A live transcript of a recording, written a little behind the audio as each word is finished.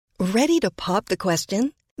Ready to pop the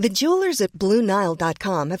question? The jewelers at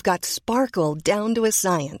BlueNile.com have got sparkle down to a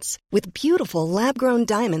science with beautiful lab-grown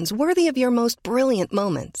diamonds worthy of your most brilliant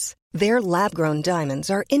moments. Their lab-grown diamonds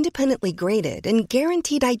are independently graded and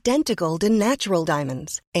guaranteed identical to natural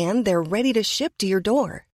diamonds, and they're ready to ship to your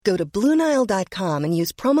door. Go to BlueNile.com and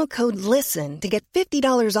use promo code LISTEN to get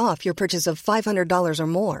 $50 off your purchase of $500 or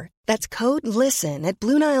more. That's code LISTEN at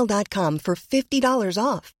BlueNile.com for $50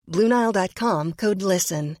 off. BlueNile.com, code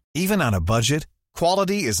LISTEN. Even on a budget,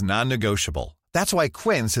 quality is non-negotiable. That's why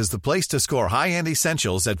Quince is the place to score high-end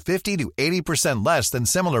essentials at 50 to 80% less than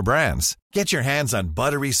similar brands. Get your hands on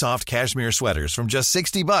buttery soft cashmere sweaters from just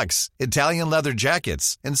 $60, Italian leather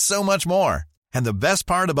jackets, and so much more. And the best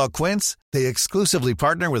part about Quince, they exclusively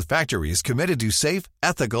partner with factories committed to safe,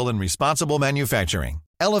 ethical, and responsible manufacturing.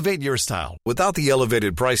 Elevate your style without the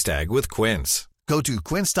elevated price tag with Quince. Go to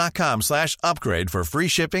quince.com/upgrade for free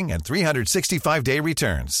shipping and 365-day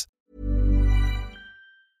returns.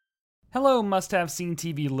 Hello, Must Have Seen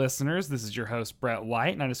TV listeners. This is your host, Brett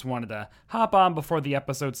White, and I just wanted to hop on before the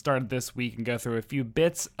episode started this week and go through a few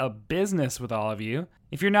bits of business with all of you.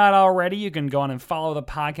 If you're not already, you can go on and follow the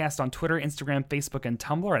podcast on Twitter, Instagram, Facebook, and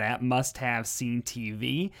Tumblr at Must Have Seen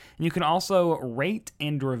TV. And you can also rate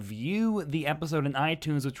and review the episode in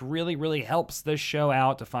iTunes, which really, really helps this show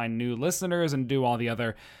out to find new listeners and do all the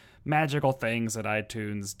other magical things that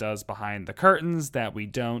iTunes does behind the curtains that we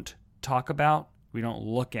don't talk about, we don't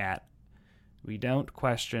look at. We don't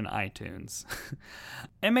question iTunes.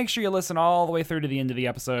 And make sure you listen all the way through to the end of the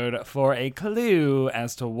episode for a clue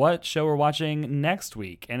as to what show we're watching next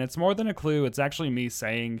week. And it's more than a clue, it's actually me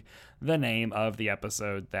saying the name of the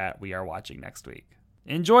episode that we are watching next week.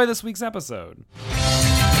 Enjoy this week's episode.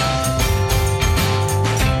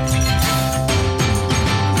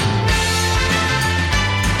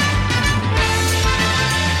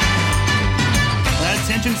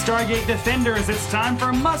 Attention Stargate Defenders, it's time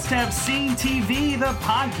for Must Have Seen TV, the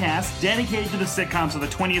podcast dedicated to the sitcoms of the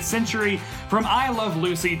 20th century, from I Love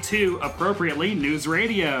Lucy to, appropriately, News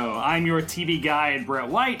Radio. I'm your TV guide, Brett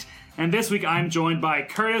White, and this week I'm joined by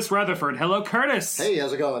Curtis Rutherford. Hello, Curtis. Hey,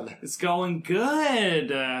 how's it going? It's going good.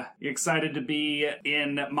 You excited to be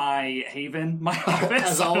in my haven, my office?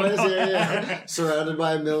 As always, yeah. Surrounded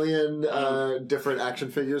by a million different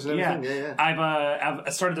action figures and everything. Yeah.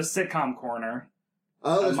 I've started a sitcom corner.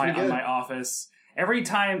 Oh, that's on my office every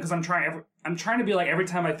time, because I'm trying to be like, every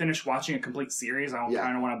time I finish watching a complete series, I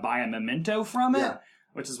kind of want to buy a memento from it,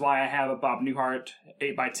 which is why I have a Bob Newhart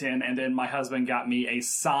 8x10, and then my husband got me a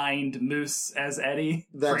signed Moose as Eddie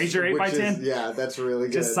Frazier 8x10. Yeah, that's really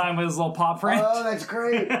good. Just signed with his little paw print. Oh, that's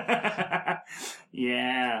great.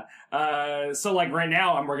 Yeah. So like right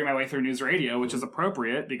now I'm working my way through News Radio, which is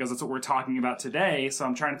appropriate because that's what we're talking about today. So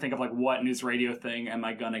I'm trying to think of like, what News Radio thing am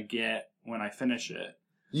I going to get when I finish it?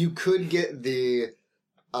 You could get the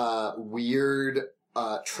weird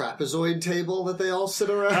trapezoid table that they all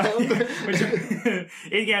sit around.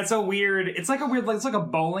 It's so weird. It's like a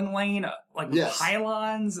bowling lane, like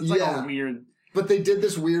pylons. It's like a weird. But they did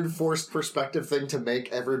this weird forced perspective thing to make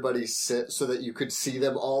everybody sit so that you could see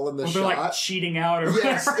them all in the shot. They're like cheating out or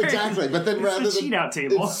yes, whatever. Exactly. But then rather than cheat out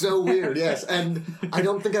table. It's so weird, yes. And I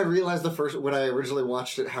don't think I realized when I originally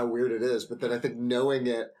watched it how weird it is, but then I think knowing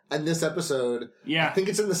it, and this episode, I think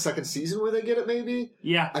it's in the second season where they get it maybe?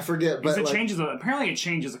 Yeah. I forget. But apparently it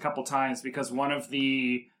changes a couple times because one of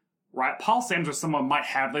the Paul Sams or someone might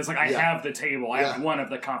have, it's like, I have the table. I have one of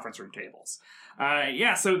the conference room tables.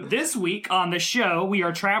 So this week on the show, we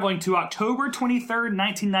are traveling to October 23rd,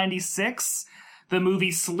 1996. The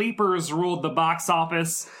movie Sleepers ruled the box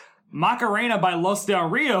office. Macarena by Los Del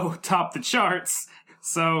Rio topped the charts.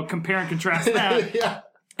 So compare and contrast that.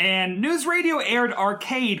 And News Radio aired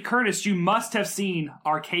Arcade. Curtis, you must have seen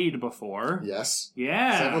Arcade before. Yes.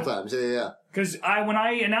 Yeah. Several times, yeah. Because when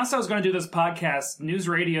I announced I was going to do this podcast, News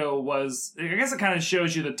Radio was, I guess it kind of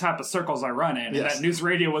shows you the type of circles I run in. Yes. And that News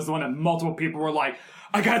Radio was the one that multiple people were like,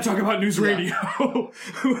 I gotta talk about News Radio.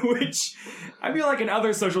 Which, I feel like in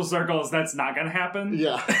other social circles, that's not gonna happen.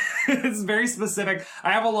 Yeah. It's very specific.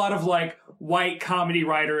 I have a lot of like white comedy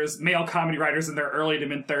writers, male comedy writers in their early to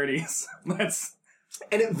mid 30s.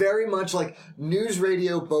 And it very much like News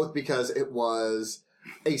Radio, both because it was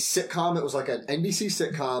a sitcom. It was like an NBC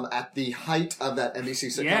sitcom at the height of that NBC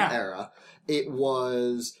sitcom era. It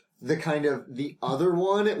was the kind of the other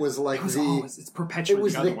one. It was like it's perpetually it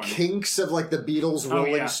was the, the Kinks of like the Beatles,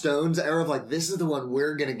 Rolling Stones era of like, this is the one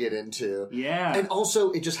we're going to get into. Yeah. And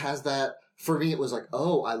also it just has that, for me, it was like,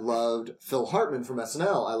 oh, I loved Phil Hartman from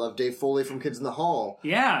SNL. I loved Dave Foley from Kids in the Hall.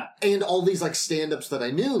 Yeah. And all these like stand-ups that I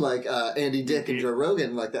knew, like Andy Dick and Joe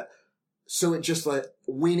Rogan, like that. So it just like,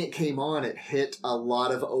 when it came on, it hit a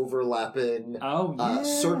lot of overlapping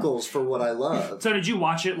circles for what I love. So did you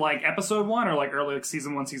watch it like episode 1 or like early, like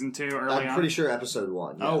season 1, season 2 early on? I'm pretty sure episode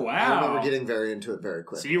 1. Yeah. Oh, wow. I remember getting very into it very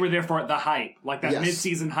quick. So you were there for the hype. Like that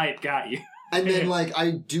mid-season hype got you. And then, like,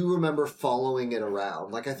 I do remember following it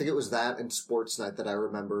around. Like, I think it was that and Sports Night that I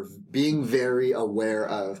remember being very aware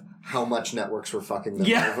of how much networks were fucking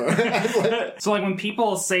them over. So, like, when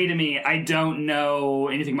people say to me, I don't know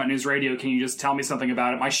anything about news radio, can you just tell me something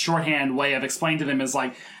about it? My shorthand way of explaining to them is,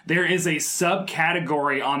 like, there is a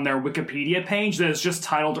subcategory on their Wikipedia page that is just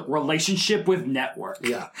titled Relationship with Network.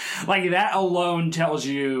 Yeah. Like, that alone tells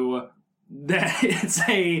you that it's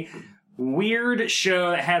a weird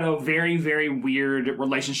show that had a very, very weird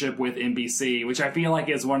relationship with NBC, which I feel like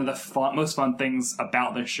is one of the most fun things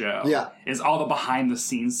about the show. Yeah. Is all the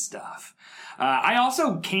behind-the-scenes stuff. I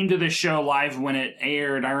also came to this show live when it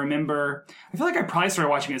aired. I remember, I feel like I probably started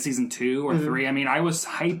watching it season 2 or 3. I mean, I was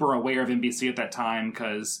hyper aware of NBC at that time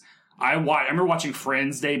because I remember watching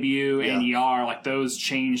Friends debut and ER. Like, those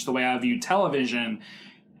changed the way I viewed television.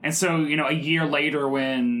 And so, you know, a year later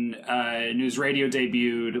when News Radio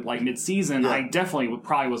debuted, like, mid-season, I definitely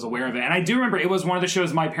probably was aware of it. And I do remember it was one of the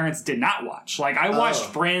shows my parents did not watch. Like, I watched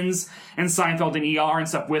Friends and Seinfeld and ER and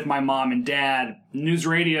stuff with my mom and dad. News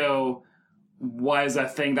Radio was a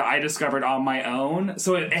thing that I discovered on my own.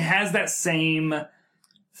 So it has that same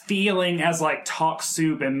feeling as, like, Talk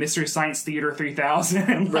Soup and Mystery Science Theater 3000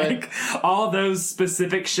 and, like, all those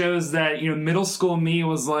specific shows that, you know, middle school me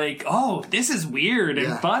was like, oh, this is weird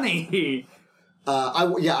and funny.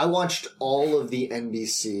 I watched all of the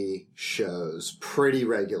NBC shows pretty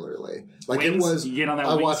regularly. Like, Wings? it was, you get on that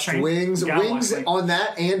I Wings watched train? Wings Wings. on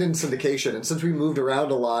that and in syndication. And since we moved around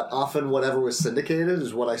a lot, often whatever was syndicated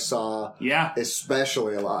is what I saw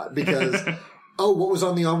especially a lot. Because what was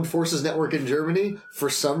on the Armed Forces Network in Germany? For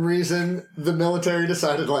some reason, the military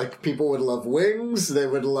decided, like, people would love Wings. They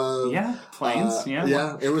would love... planes.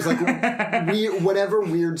 It was like whatever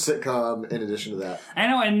weird sitcom in addition to that. I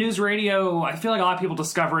know, and news radio, I feel like a lot of people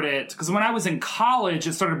discovered it, because when I was in college,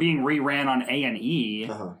 it started being reran on A&E,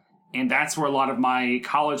 and that's where a lot of my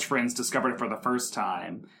college friends discovered it for the first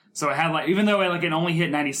time. So it had, like, even though it only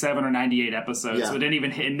hit 97 or 98 episodes, so it didn't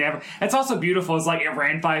even hit, it's also beautiful, it's like it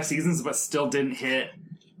ran 5 seasons, but still didn't hit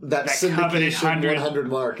that coveted 100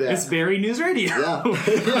 mark. It's very news radio.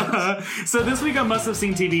 So this week on Must Have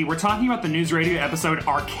Seen TV, we're talking about the news radio episode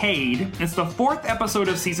Arcade. It's the 4th episode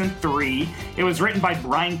of season 3. It was written by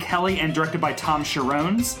Brian Kelly and directed by Tom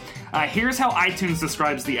Sharones. Here's how iTunes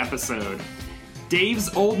describes the episode.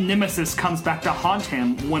 Dave's old nemesis comes back to haunt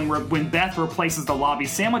him when Beth replaces the lobby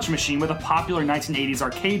sandwich machine with a popular 1980s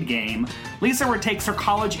arcade game. Lisa retakes her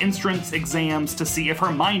college entrance exams to see if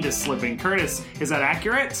her mind is slipping. Curtis, is that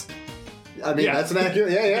accurate? I mean, that's an accurate...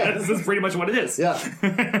 This is pretty much what it is.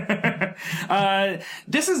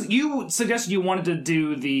 This is... You suggested you wanted to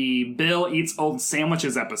do the Bill Eats Old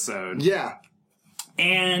Sandwiches episode. Yeah.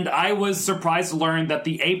 And I was surprised to learn that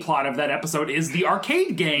the A-plot of that episode is the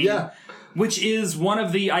arcade game. Yeah. Which is one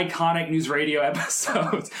of the iconic news radio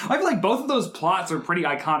episodes. I feel like both of those plots are pretty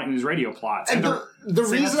iconic news radio plots. And the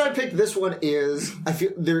reason I picked this one is I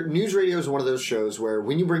feel news radio is one of those shows where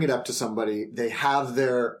when you bring it up to somebody, they have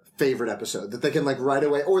their favorite episode that they can, like, right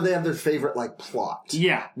away, or they have their favorite, like, plot.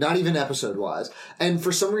 Yeah. Not even episode wise. And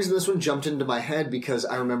for some reason, this one jumped into my head because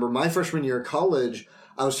I remember my freshman year of college,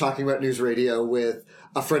 I was talking about news radio with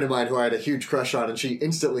a friend of mine who I had a huge crush on, and she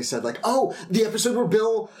instantly said, like, oh, the episode where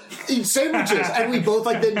Bill eats sandwiches. And we both,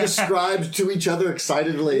 like, then described to each other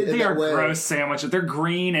excitedly in that way. They are gross sandwiches. They're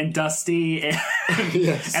green and dusty, and,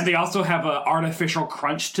 and they also have an artificial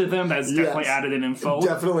crunch to them that's definitely added in Foley.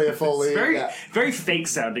 Definitely a Foley. It's very, very fake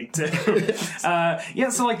sounding, too.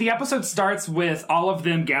 So, like, the episode starts with all of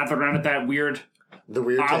them gathered around at that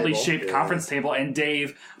oddly shaped conference table, and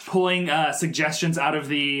Dave pulling suggestions out of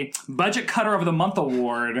the Budget Cutter of the Month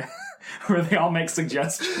award, where they all make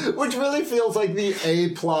suggestions. Which really feels like the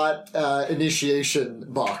A-plot initiation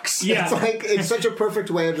box. Yeah. It's like, it's such a perfect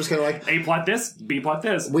way of just kind of like... A-plot this, B-plot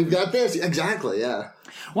this. We've got this. Exactly, yeah.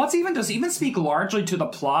 Does even speak largely to the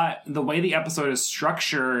plot, the way the episode is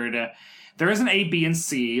structured. There is an A, B, and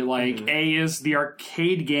C. Like, A is the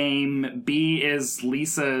arcade game, B is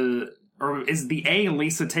Lisa... Or is the A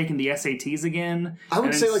Lisa taking the SATs again? I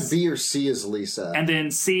would say like B or C is Lisa. And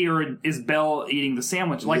then C is Belle eating the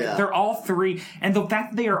sandwich. Like, they're all three. And the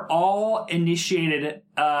fact that they are all initiated,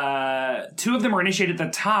 2 of them are initiated at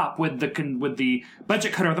the top with the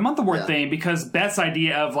Budget Cutter of the Month award thing, because Beth's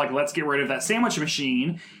idea of, like, let's get rid of that sandwich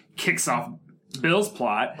machine kicks off Bill's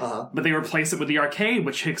plot, but they replace it with the arcade,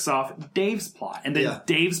 which kicks off Dave's plot. And then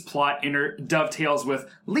Dave's plot dovetails with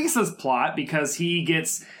Lisa's plot because he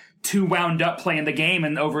gets too wound up playing the game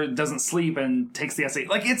and doesn't sleep and takes the essay.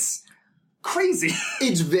 Like, it's crazy.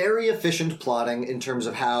 It's very efficient plotting in terms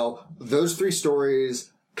of how those three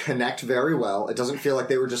stories connect very well. It doesn't feel like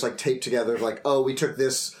they were just like taped together, like, oh, we took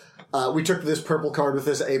this purple card with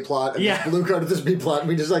this A plot and this blue card with this B plot, and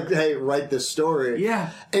we just like, hey, write this story. Yeah.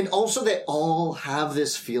 And also they all have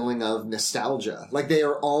this feeling of nostalgia. Like, they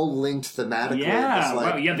are all linked thematically. Yeah.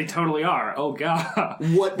 Like, wow, yeah, they totally are. Oh, God.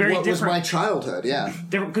 What was my childhood? Yeah.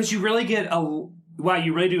 Because you really get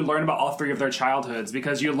you really do learn about all three of their childhoods,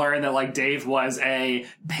 because you learn that, like, Dave was a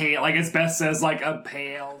pale, like, as Beth says, like, a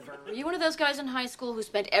pale... Were you one of those guys in high school who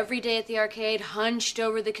spent every day at the arcade hunched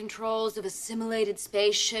over the controls of a simulated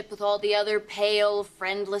spaceship with all the other pale,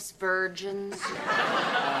 friendless virgins?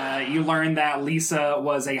 You learn that Lisa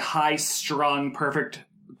was a high-strung, perfect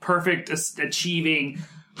achieving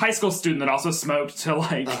high school student that also smoked to,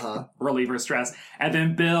 like, relieve her stress. And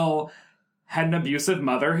then Bill had an abusive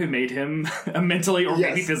mother who made him a mentally or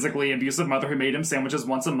maybe physically abusive mother who made him sandwiches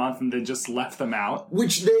once a month and then just left them out.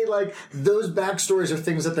 Which they, like, those backstories are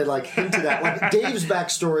things that they, like, hinted at. Like, Dave's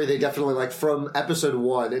backstory, they definitely, like, from episode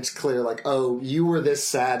 1, it's clear, like, oh, you were this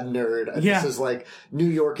sad nerd. And this is, like, New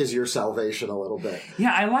York is your salvation a little bit.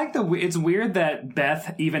 Yeah, I like it's weird that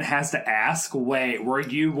Beth even has to ask, wait, were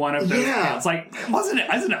you one of those kids? Like, wasn't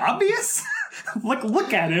it obvious?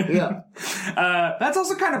 Look at it. Yeah. That's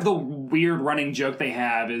also kind of the weird running joke they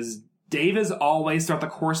have is Dave is always throughout the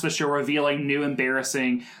course of the show revealing new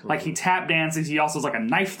embarrassing, like he tap dances, he also is like a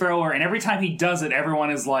knife thrower, and every time he does it, everyone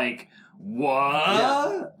is like,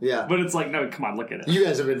 what? Yeah. But it's like, no, come on, look at it. You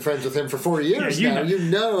guys have been friends with him for 4 years now. You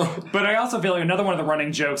know. But I also feel like another one of the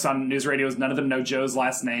running jokes on news radio is none of them know Joe's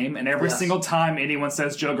last name, and every single time anyone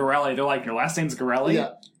says Joe Garelli, they're like, your last name's Garelli?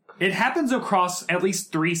 Yeah. It happens across at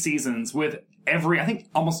least 3 seasons with I think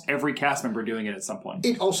almost every cast member doing it at some point.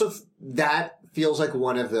 It also, that feels like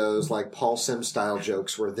one of those, like, Paul Sims style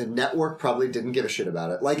jokes where the network probably didn't give a shit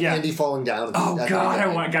about it. Like Andy falling down. Oh, God,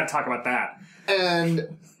 I got to talk about that.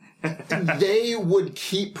 And they would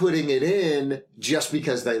keep putting it in just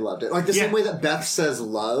because they loved it. Like the same way that Beth says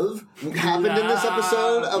love happened in this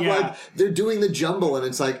episode of like, they're doing the jumble and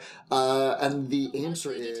it's like, and the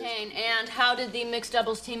answer is... And how did the mixed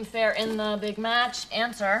doubles team fare in the big match?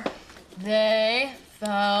 Answer, they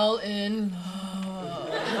fell in love.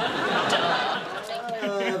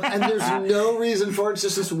 And there's no reason for it. It's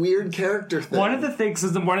just this weird character thing. One of the things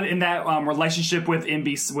is in that relationship with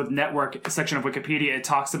NBC, with network section of Wikipedia, it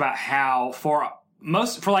talks about how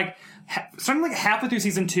starting like halfway through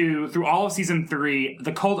season 2 through all of season 3,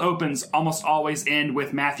 the cold opens almost always end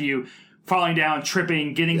with Matthew falling down,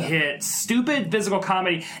 tripping, getting hit, stupid physical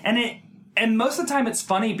comedy, and most of the time it's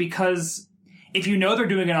funny because if you know they're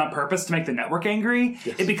doing it on purpose to make the network angry,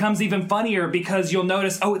 it becomes even funnier because you'll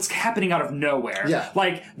notice, it's happening out of nowhere. Yeah.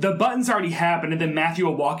 Like, the button's already happened, and then Matthew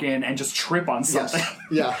will walk in and just trip on something.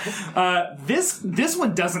 Yes. Yeah. This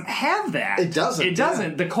one doesn't have that. It doesn't. It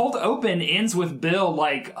doesn't. The cold open ends with Bill,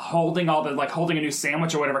 holding a new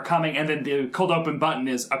sandwich or whatever coming, and then the cold open button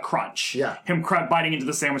is a crunch. Yeah. Him biting into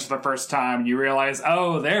the sandwich for the first time, and you realize,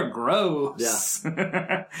 they're gross.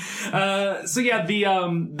 Yeah. So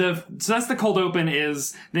that's the cold open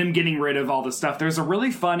is them getting rid of all this stuff. There's a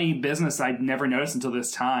really funny business I'd never noticed until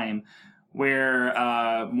this time where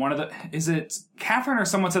is it Catherine or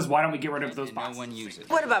someone says, why don't we get rid of those boxes? No one uses.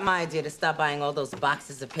 What about my idea to stop buying all those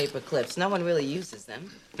boxes of paper clips? No one really uses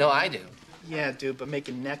them. No, I do. Yeah, dude, but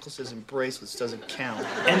making necklaces and bracelets doesn't count.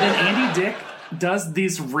 And then Andy Dick does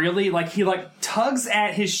these really, he tugs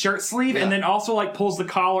at his shirt sleeve and then also pulls the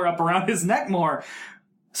collar up around his neck more.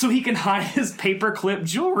 So he can hide his paperclip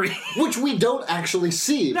jewelry. Which we don't actually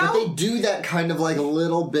see. No. But they do that kind of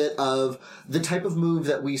little bit of the type of move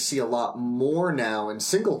that we see a lot more now in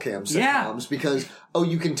single cam sitcoms. Because,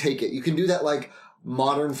 you can take it. You can do that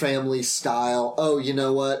Modern Family style. Oh, you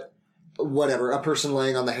know what? Whatever, a person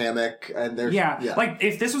laying on the hammock and there's... Yeah,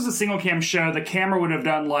 if this was a single cam show, the camera would have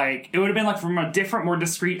done it would have been from a different, more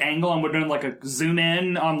discreet angle and would have been a zoom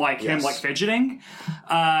in on him fidgeting.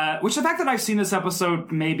 Which the fact that I've seen this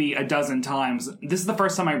episode maybe a dozen times, this is the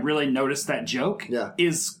first time I really noticed that joke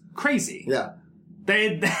is crazy. Yeah.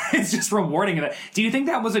 It's just rewarding. Do you think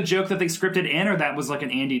that was a joke that they scripted in, or that was an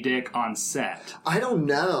Andy Dick on set? I don't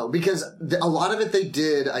know, because a lot of it they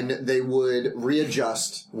did. They would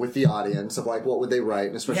readjust with the audience of what would they write,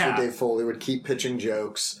 and especially Dave Foley would keep pitching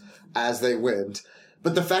jokes as they went.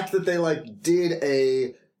 But the fact that they did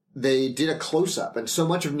a they did a close-up, and so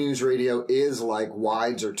much of news radio is like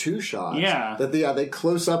wides or two shots. Yeah. That they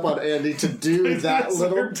close up on Andy to do that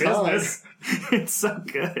little tug. It's so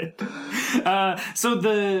good. So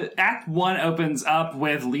the Act 1 opens up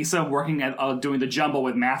with Lisa working at doing the jumble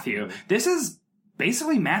with Matthew. This is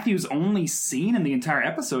basically Matthew's only scene in the entire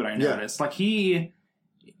episode, I noticed. Like,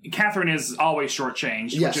 Catherine is always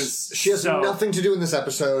shortchanged. Yes, which is she has nothing to do in this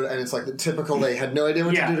episode, and it's like the typical, they had no idea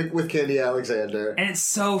what to do with Candy Alexander. And it's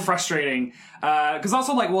so frustrating. Because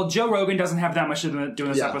also, like, well, Joe Rogan doesn't have that much to do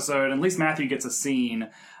in this episode, and at least Matthew gets a scene.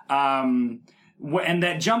 And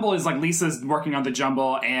that jumble is, like, Lisa's working on the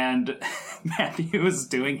jumble, and Matthew is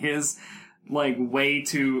doing his, like, way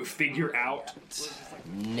to figure out...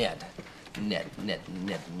 Ned. Ona.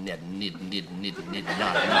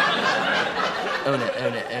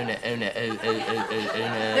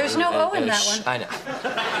 There's no O in that one. I know.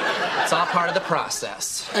 It's all part of the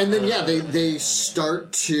process. And then, they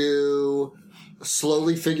start to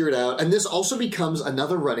slowly figure it out. And this also becomes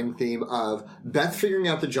another running theme of Beth figuring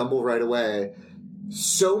out the jumble right away.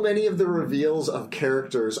 So many of the reveals of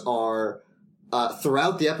characters are,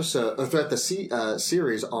 throughout the episode, or throughout the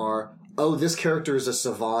series are... oh, this character is a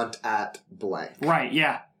savant at blank. Right,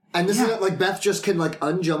 yeah. And this isn't like Beth just can like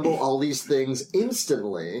unjumble all these things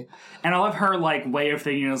instantly. And I love her like way of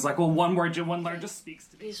thinking is like, well, one letter just speaks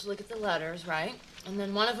to me. You just look at the letters, right? And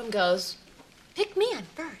then one of them goes, pick me on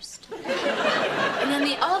first. And then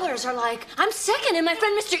the others are like, I'm second and my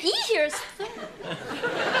friend Mr. E here is third.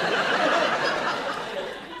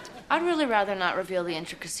 I'd really rather not reveal the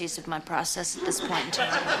intricacies of my process at this point in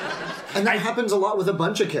time. And that happens a lot with a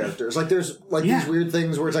bunch of characters. Like, there's, like, these weird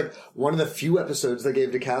things where it's like, one of the few episodes they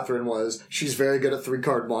gave to Catherine was, she's very good at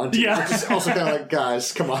three-card Monty. Yeah. Which is also kind of like,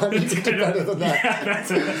 guys, come on, it's better than that. Yeah,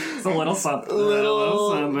 it's a little something.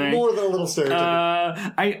 Little something. More than a little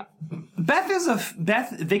stereotype.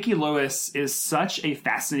 Vicki Lewis is such a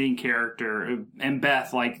fascinating character. And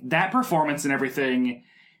Beth, like, that performance and everything...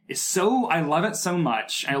 I love it so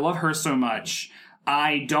much. I love her so much.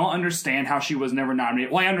 I don't understand how she was never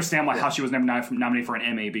nominated. Well, I understand how she was never nominated for an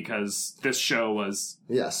Emmy because this show was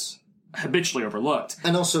habitually overlooked.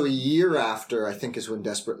 And also a year after, I think, is when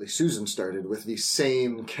Desperately Susan started with the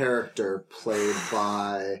same character played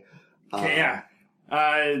by...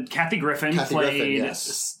 Kathy Griffin played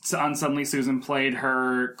on Suddenly Susan played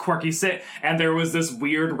her quirky and there was this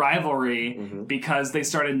weird rivalry because they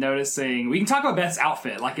started noticing. We can talk about Beth's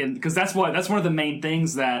outfit, like, because that's one of the main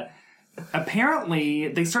things that apparently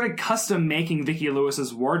they started custom making Vicki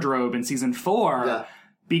Lewis's wardrobe in season 4.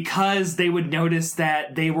 Because they would notice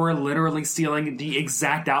that they were literally stealing the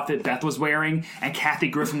exact outfit Beth was wearing, and Kathy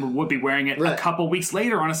Griffin would be wearing it a couple weeks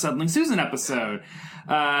later on a Suddenly Susan episode.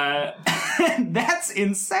 That's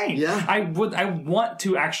insane. Yeah. I want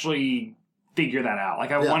to actually figure that out.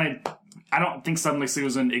 Like, I don't think Suddenly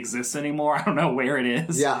Susan exists anymore. I don't know where it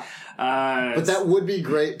is. Yeah. But that would be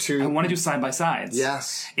great to... I want to do side-by-sides.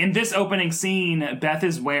 Yes. In this opening scene, Beth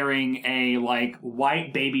is wearing a, like,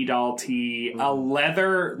 white baby doll tee, a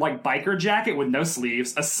leather, like, biker jacket with no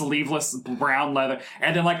sleeves, a sleeveless brown leather,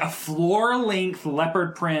 and then, like, a floor-length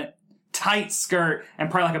leopard print tight skirt, and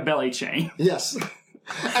probably, like, a belly chain. Yes.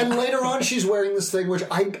 And later on, she's wearing this thing, which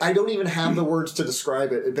I don't even have the words to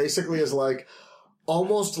describe it. It basically is, like...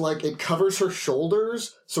 almost like it covers her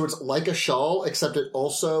shoulders, so it's like a shawl, except it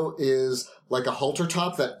also is like a halter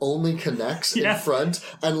top that only connects in front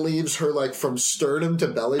and leaves her like from sternum to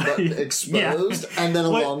belly button exposed, and then a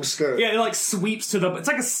long skirt. Yeah, it like sweeps to the... It's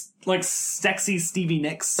like a sexy Stevie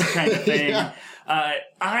Nicks kind of thing.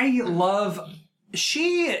 I love...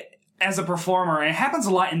 She... as a performer, and it happens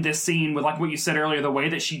a lot in this scene with, like, what you said earlier, the way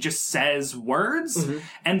that she just says words,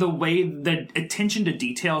 and the way the attention to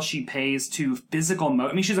detail she pays to physical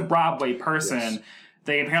I mean, she's a Broadway person. Yes.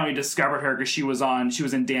 They apparently discovered her because she was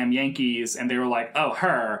in Damn Yankees, and they were like, oh,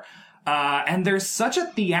 her. And there's such a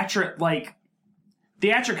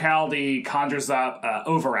theatricality conjures up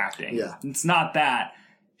overacting. Yeah. It's not that.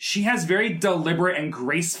 She has very deliberate and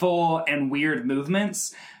graceful and weird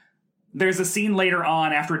movements. There's a scene later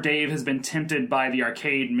on after Dave has been tempted by the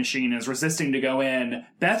arcade machine and is resisting to go in.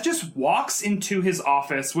 Beth just walks into his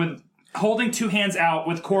office with holding two hands out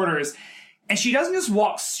with quarters, and she doesn't just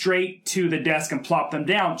walk straight to the desk and plop them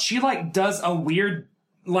down. She, like, does a weird,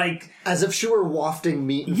 like... as if she were wafting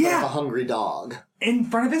meat in front of a hungry dog. In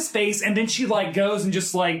front of his face, and then she, like, goes and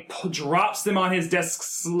just, like, drops them on his desk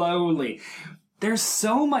slowly. There's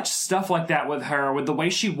so much stuff like that with her, with the way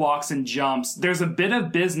she walks and jumps. There's a bit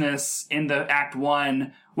of business in the Act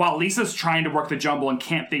 1 while Lisa's trying to work the jumble and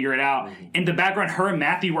can't figure it out. In the background, her and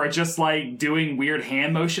Matthew are just, like, doing weird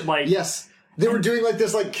hand motion. Like, yes. They were doing like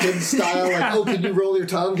this like kid style, like, oh, can you roll your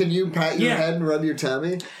tongue? Can you pat your head and rub your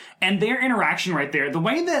tummy? And their interaction right there, the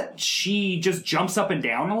way that she just jumps up and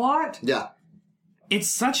down a lot. Yeah. It's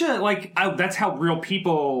such a, like, that's how real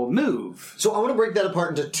people move. So I want to break that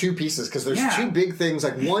apart into two pieces, because there's two big things.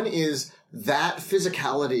 Like, one is that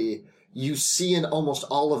physicality you see in almost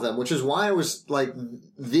all of them, which is why I was, like,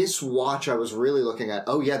 this watch I was really looking at,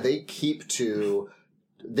 oh yeah, they keep to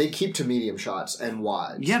medium shots and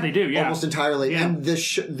wides. Yeah, they do, yeah. Almost entirely. Yeah. And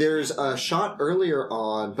there's a shot earlier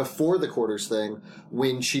on, before the quarters thing,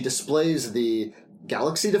 when she displays the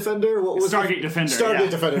Galaxy Defender? What was Stargate Defender.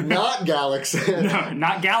 Stargate Defender, not Galaxy. No,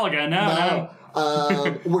 not Galaga,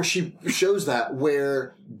 no. Where she shows that,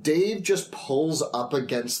 where Dave just pulls up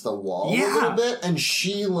against the wall a little bit, and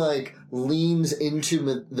she, like, leans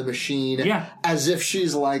into the machine as if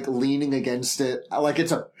she's, like, leaning against it, like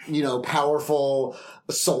it's a, powerful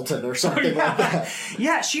sultan or something like that.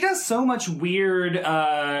 Yeah, she does so much weird,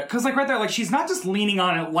 because, like, right there, like, she's not just leaning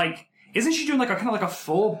on it, like, isn't she doing, like, a kind of like a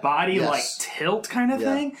full body, like, tilt kind of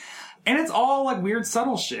thing? And it's all, like, weird,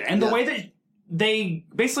 subtle shit. And the way that they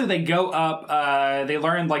go up, they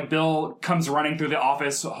learn, like, Bill comes running through the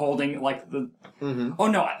office holding, like, the... Mm-hmm. Oh,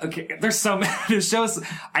 no, okay, there's so many... There's shows...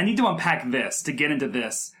 I need to unpack this to get into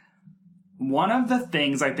this. One of the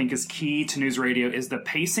things I think is key to news radio is the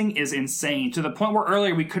pacing is insane, to the point where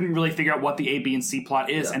earlier we couldn't really figure out what the A, B, and C plot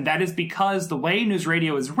is, and that is because the way news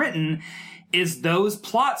radio is written is those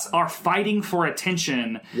plots are fighting for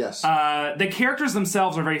attention. Yes. The characters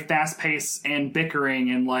themselves are very fast-paced and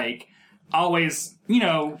bickering and, like, always,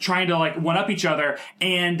 trying to, like, one-up each other.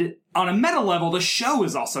 And on a meta level, the show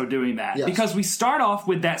is also doing that. Yes. Because we start off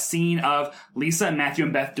with that scene of Lisa and Matthew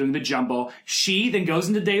and Beth doing the jumble. She then goes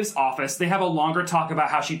into Dave's office. They have a longer talk about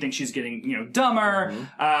how she thinks she's getting, dumber.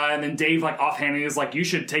 And then Dave, like, offhandedly is like, you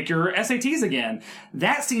should take your SATs again.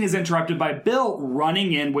 That scene is interrupted by Bill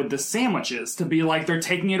running in with the sandwiches to be like, they're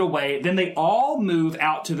taking it away. Then they all move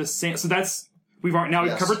out to the so that's... We've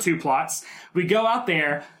covered two plots. We go out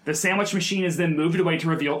there. The sandwich machine is then moved away to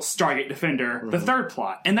reveal Stargate Defender, the third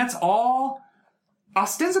plot. And that's all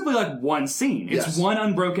ostensibly like one scene. It's one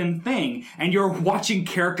unbroken thing. And you're watching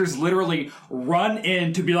characters literally run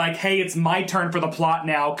in to be like, hey, it's my turn for the plot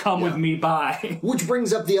now. Come with me, bye. Which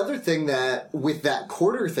brings up the other thing that, with that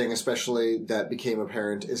quarter thing especially, that became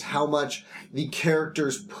apparent, is how much the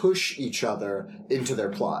characters push each other into their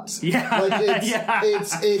plots. Yeah. Like,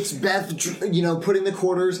 it's Beth, putting the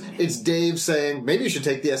quarters. It's Dave saying, maybe you should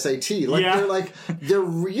take the SAT. Like, they're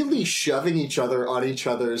really shoving each other on each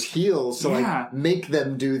other's heels to, like, make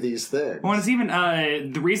them do these things. Well, it's even,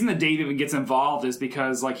 the reason that Dave even gets involved is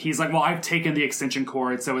because, like, he's like, well, I've taken the extension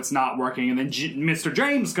cord, so it's not working. And then Mr.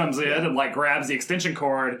 James comes in and, like, grabs the extension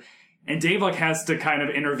cord. And Dave, like, has to kind of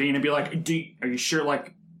intervene and be like, are you sure,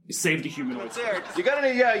 like, save the humanoids? You got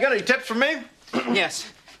any tips for me?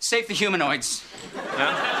 Yes. Save the humanoids.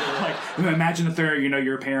 Like, imagine if they're,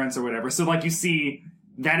 your parents or whatever. So, like, you see...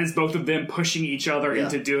 That is both of them pushing each other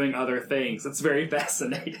into doing other things. It's very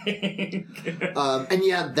fascinating.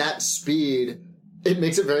 And that speed, it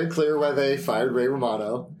makes it very clear why they fired Ray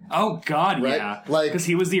Romano. Oh, God, right? yeah. Like, because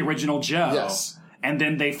he was the original Joe. Yes. And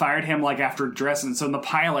then they fired him, like, after Dresden. So in the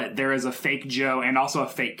pilot, there is a fake Joe and also a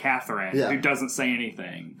fake Catherine who doesn't say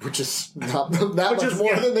anything. Which is not that much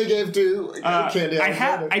more than they gave to Candy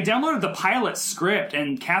Alexander. I downloaded the pilot script,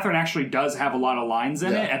 and Catherine actually does have a lot of lines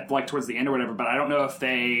in it, at, like, towards the end or whatever, but I don't know if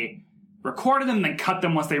they recorded them and then cut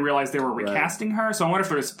them once they realized they were recasting her. So I wonder if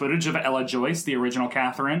there's footage of Ella Joyce, the original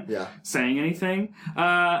Catherine, saying anything.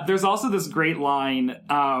 There's also this great line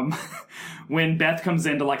when Beth comes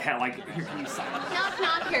in to, like, here, can you sign?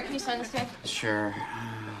 Knock. Here, can you sign this tape? Sure.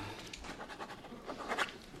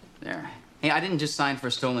 There. Hey, I didn't just sign for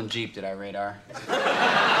a stolen Jeep, did I, Radar?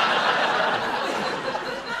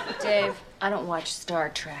 Dave, I don't watch Star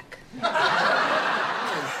Trek.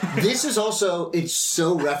 This is also, it's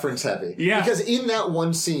so reference heavy. Yeah. Because in that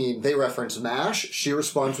one scene, they reference MASH. She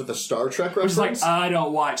responds with a Star Trek reference. It's like, I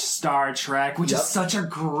don't watch Star Trek, which is such a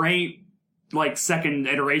great, like, second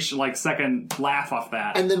iteration, like, second laugh off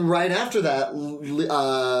that. And then right after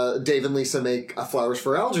that, Dave and Lisa make a Flowers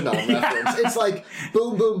for Algernon reference. It's like,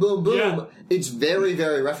 boom, boom, boom, boom. Yeah. It's very,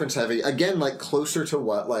 very reference heavy. Again, like, closer to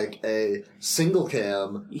what, like, a single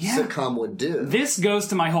cam sitcom would do. This goes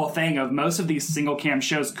to my whole thing of most of these single cam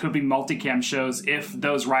shows could be multicam shows if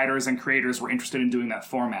those writers and creators were interested in doing that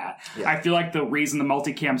format. Yeah. I feel like the reason the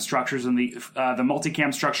multicam structures and the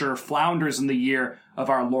multicam structure flounders in the year of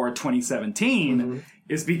our Lord 2017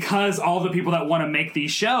 is because all the people that want to make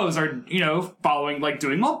these shows are, following, like,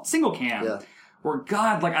 doing single cam. Yeah. Or,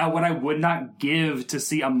 God, like, what I would not give to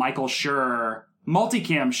see a Michael Schur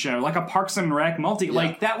multicam show, like a Parks and Rec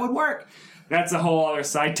like that would work. That's a whole other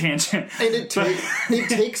side tangent. And it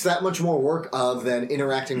takes that much more work of then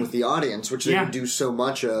interacting with the audience, which they would do so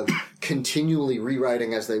much of, continually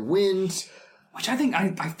rewriting as they went. Which I think,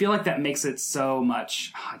 I feel like that makes it so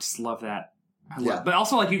much, I just love that. But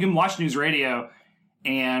also, like, you can watch news radio,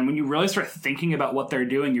 and when you really start thinking about what they're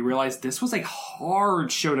doing, you realize this was a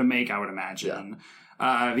hard show to make, I would imagine.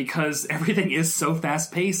 Because everything is so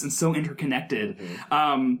fast-paced and so interconnected.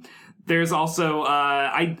 Mm-hmm. There's also,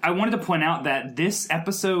 I wanted to point out that this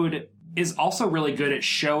episode is also really good at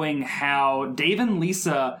showing how Dave and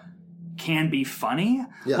Lisa can be funny.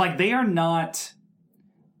 Yeah. Like, they are not...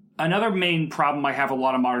 Another main problem I have with a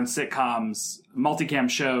lot of modern sitcoms, multicam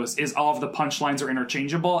shows, is all of the punchlines are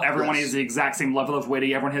interchangeable. Everyone has the exact same level of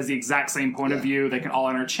witty. Everyone has the exact same point of view. They can all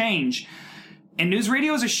interchange. And news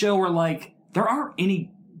radio is a show where, like, there aren't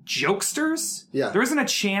any jokesters. Yeah. There isn't a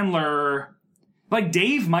Chandler... Like,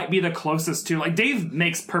 Dave might be the closest to... Like, Dave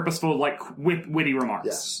makes purposeful, like, witty remarks.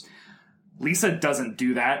 Yes. Lisa doesn't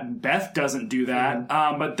do that. Beth doesn't do that.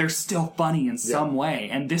 Mm-hmm. But they're still funny in some way.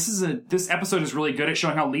 And this episode is really good at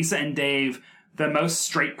showing how Lisa and Dave, the most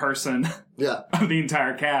straight person of the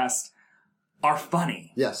entire cast, are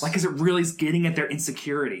funny. Yes. Like, because it really is getting at their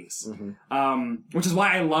insecurities. Mm-hmm. Which is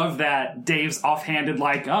why I love that Dave's offhanded,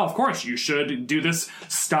 like, oh, of course, you should do this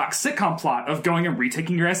stock sitcom plot of going and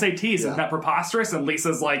retaking your SATs. Isn't that preposterous? And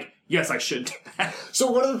Lisa's like, yes, I should do that.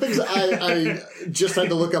 So one of the things I just had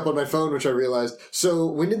to look up on my phone, which I realized. So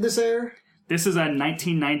when did this air? This is a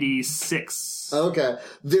 1996. Okay.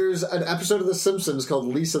 There's an episode of The Simpsons called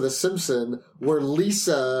Lisa the Simpson, where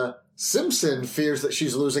Lisa... Simpson fears that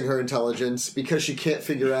she's losing her intelligence because she can't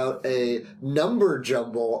figure out a number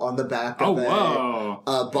jumble on the back of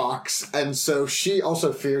a box. And so she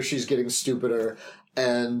also fears she's getting stupider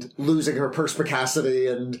and losing her perspicacity,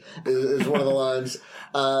 and is one of the lines.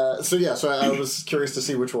 So I was curious to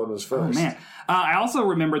see which one was first. Oh, man. I also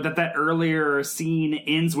remembered that earlier scene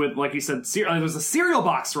ends with, like you said, there was a cereal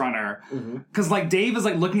box runner. Because, like, Dave is,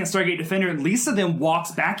 like, looking at Stargate Defender, and Lisa then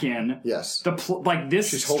walks back in. Yes.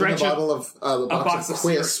 She's holding a bottle of, a box of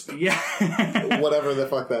Quisp. Yeah. Whatever the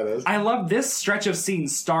fuck that is. I love this stretch of scene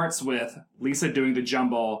starts with Lisa doing the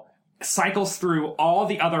jumble, cycles through all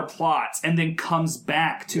the other plots, and then comes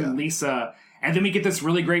back to Lisa. And then we get this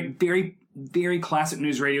really great, very, very classic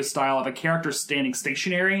news radio style of a character standing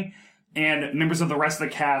stationary and members of the rest of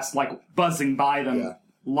the cast, like, buzzing by them,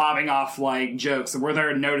 lobbing off, like, jokes, and where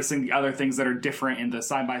they're noticing the other things that are different in the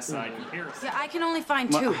side-by-side comparison. Yeah, I can only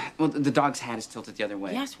find two. Well, the dog's hat is tilted the other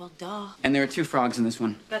way. Yes, well, duh. And there are 2 frogs in this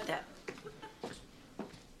one. Got that.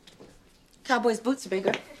 Cowboy's boots are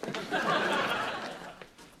bigger.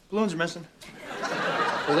 Balloons are missing.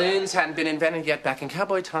 Balloons hadn't been invented yet back in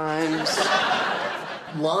cowboy times.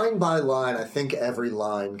 Line by line, I think every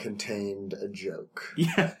line contained a joke.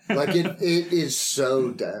 Yeah. Like, it is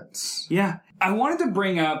so dense. Yeah. I wanted to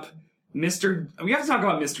bring up we have to talk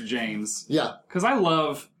about Mr. James. Yeah. Because I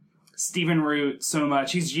love Stephen Root so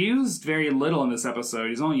much. He's used very little in this episode.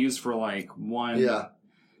 He's only used for, like, one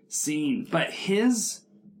scene. But his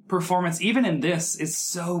performance, even in this, is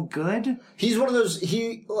so good. He's one of those,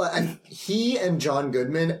 he and John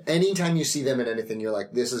Goodman, anytime you see them in anything, you're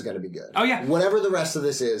like, this is going to be good. Oh, yeah. Whatever the rest of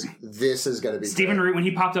this is going to be Stephen Root, when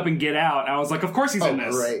he popped up in Get Out, I was like, of course he's in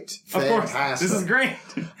this. Great. Of course. This is great.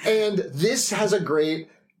 And this has a great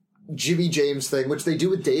Jimmy James thing, which they do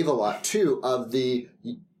with Dave a lot, too, of the...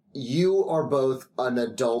 You are both an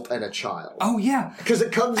adult and a child. Oh, yeah. Because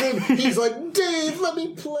it comes in, he's like, Dave, let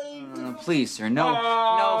me play. Please, sir,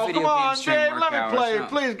 no video games during work hours. Let me play. No.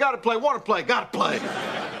 Please, gotta play, wanna play, gotta play.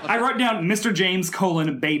 I wrote down Mr. James :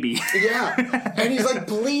 baby. Yeah. And he's like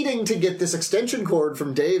pleading to get this extension cord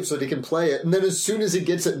from Dave so that he can play it. And then as soon as he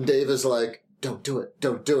gets it and Dave is like, don't do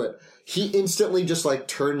it. He instantly just, like,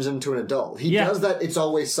 turns into an adult. He does that It's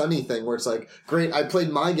Always Sunny thing where it's like, great, I played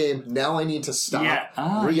my game, now I need to stop,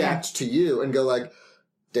 react to you, and go like,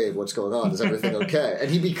 Dave, what's going on? Is everything okay? And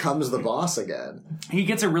he becomes the boss again. He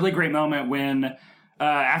gets a really great moment when,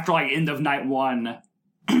 after, like, end of night one,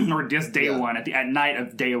 or just day one, at night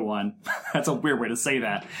of day one. That's a weird way to say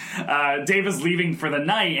that. Dave is leaving for the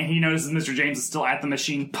night, and he notices Mr. James is still at the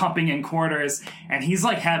machine pumping in quarters, and he's,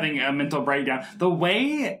 like, having a mental breakdown. The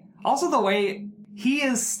way he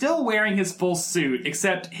is still wearing his full suit,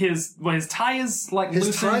 except his tie is, like,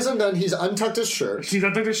 his tie's undone, he's untucked his shirt.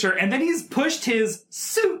 And then he's pushed his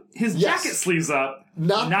suit, his jacket sleeves up.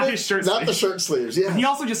 Not his shirt sleeves. Not the shirt sleeves, yeah. He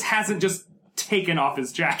also just hasn't taken off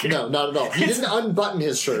his jacket. No, not at all. He didn't unbutton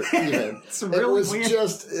his shirt, even. It's really weird. It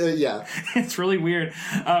was just, It's really weird.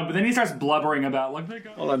 But then he starts blubbering about, like,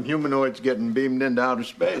 Well, them humanoids getting beamed into outer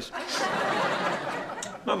space.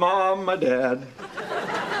 my mom, my dad,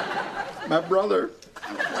 my brother.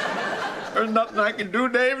 There's nothing I can do,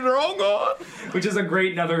 Dave. They're all gone. Which is a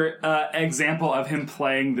great another example of him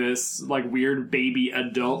playing this like weird baby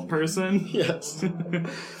adult person. Yes.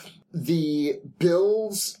 The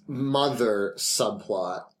Bill's mother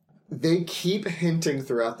subplot, they keep hinting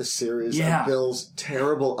throughout the series of Bill's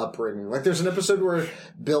terrible upbringing. Like, there's an episode where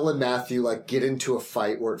Bill and Matthew, like, get into a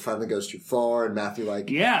fight where it finally goes too far, and Matthew, like,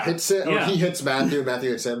 hits it, or he hits Matthew, and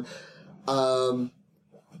Matthew hits him.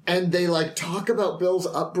 And they, like, talk about Bill's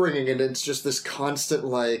upbringing, and it's just this constant,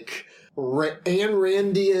 like, Ayn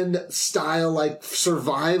Randian style, like,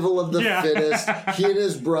 survival of the fittest. He and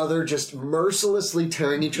his brother just mercilessly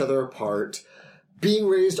tearing each other apart. Being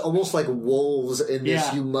raised almost like wolves in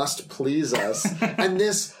this "you must please us," and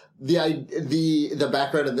this the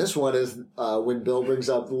background in this one is when Bill brings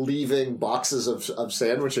up leaving boxes of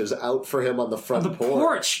sandwiches out for him on the front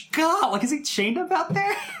porch. God, like, is he chained up out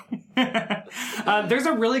there? There's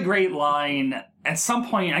a really great line at some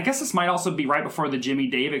point. I guess this might also be right before the Jimmy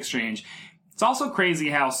Dave exchange. It's also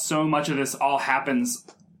crazy how so much of this all happens.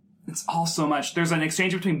 It's all so much. There's an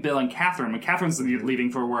exchange between Bill and Catherine when Catherine's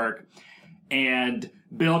leaving for work. And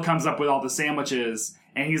Bill comes up with all the sandwiches,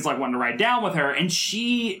 and he's, like, wanting to ride down with her, and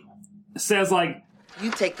she says, like...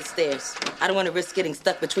 You take the stairs. I don't want to risk getting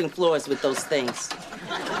stuck between floors with those things.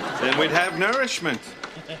 Then we'd have nourishment.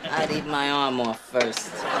 I'd eat my arm off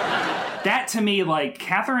first. That, to me, like,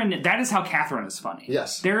 Catherine... That is how Catherine is funny.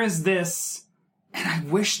 Yes. There is this... And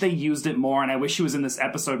I wish they used it more, and I wish she was in this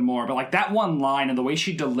episode more, but, like, that one line and the way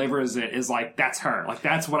she delivers it is, like, that's her. Like,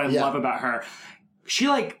 that's what I love about her. She,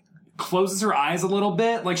 like... closes her eyes a little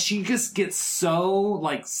bit. Like, she just gets so,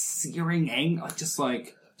 like, searing angry. Just,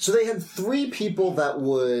 like... So they had 3 people that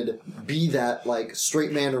would be that, like,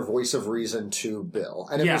 straight man or voice of reason to Bill.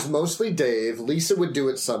 And it was mostly Dave. Lisa would do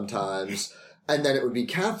it sometimes. And then it would be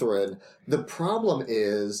Catherine. The problem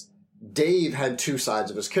is Dave had 2 sides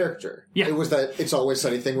of his character. Yeah. It was that It's Always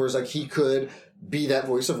Sunny thing where it's like he could be that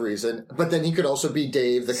voice of reason, but then he could also be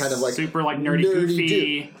Dave, the kind of, like... super, like, nerdy goofy...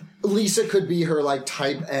 dude. Lisa could be her, like,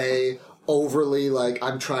 type A, overly, like,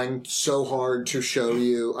 I'm trying so hard to show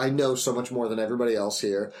you, I know so much more than everybody else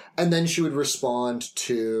here. And then she would respond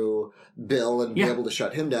to Bill and be able to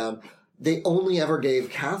shut him down. They only ever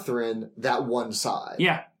gave Catherine that one side.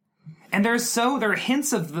 Yeah. And there are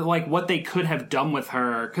hints of, like, what they could have done with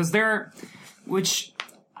her, because which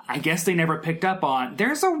I guess they never picked up on.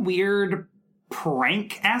 There's a weird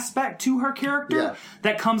prank aspect to her character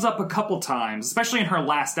that comes up a couple times, especially in her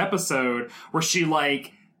last episode where she,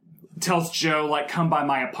 like, tells Joe, like, come by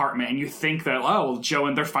my apartment, and you think that, oh, Joe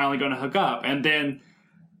and they're finally going to hook up, and then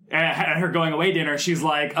at her going away dinner, she's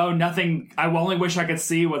like, oh, nothing, I only wish I could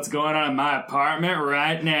see what's going on in my apartment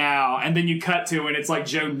right now, and then you cut to, and it's like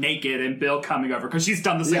Joe naked and Bill coming over, because she's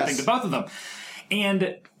done the same thing to both of them.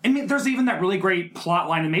 And I mean, there's even that really great plot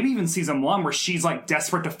line, and maybe even season 1, where she's, like,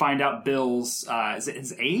 desperate to find out Bill's, is it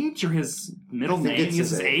his age or his middle name?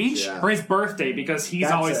 His age? Or his birthday, because he's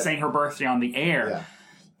always saying her birthday on the air.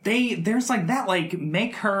 Yeah. There's, like, that, like,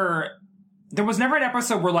 make her... There was never an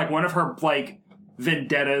episode where, like, one of her, like,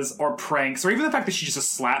 vendettas or pranks, or even the fact that she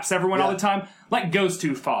just slaps everyone all the time, like, goes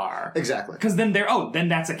too far. Exactly. Because then then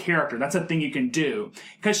that's a character. That's a thing you can do.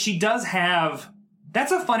 Because she does have...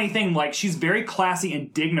 That's a funny thing, like, she's very classy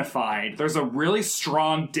and dignified. There's a really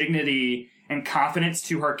strong dignity and confidence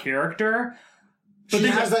to her character. But she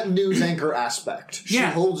has that news anchor aspect. She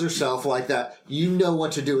holds herself like that. You know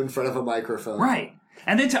what to do in front of a microphone. Right.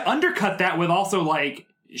 And then to undercut that with also, like,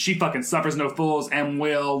 she fucking suffers no fools and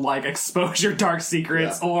will, like, expose your dark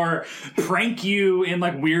secrets or prank you in,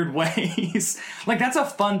 like, weird ways. Like, that's a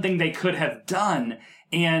fun thing they could have done.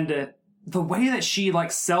 And... the way that she,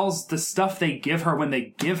 like, sells the stuff they give her when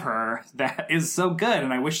they give her, that is so good,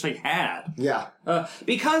 and I wish they had. Yeah.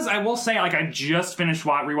 Because I will say, like, I just finished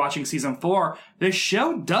rewatching season 4, the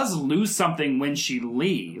show does lose something when she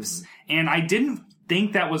leaves. And I didn't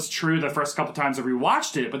think that was true the first couple times I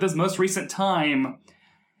rewatched it, but this most recent time,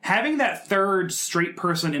 having that third straight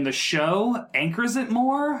person in the show anchors it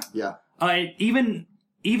more. Yeah. Even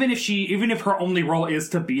if her only role is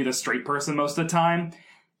to be the straight person most of the time,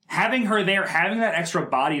 having her there, having that extra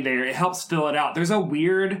body there, it helps fill it out. There's a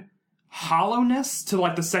weird hollowness to,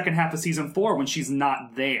 like, the second half of season 4 when she's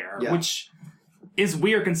not there, which is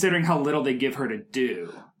weird considering how little they give her to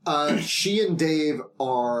do. She and Dave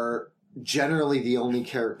are generally the only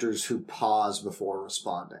characters who pause before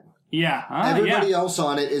responding. Yeah. Everybody else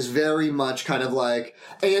on it is very much kind of like,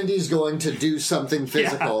 Andy's going to do something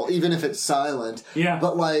physical, even if it's silent. Yeah.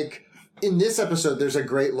 But, like... In this episode, there's a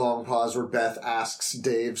great long pause where Beth asks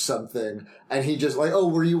Dave something, and he just like, oh,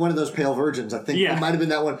 were you one of those pale virgins? I think it might have been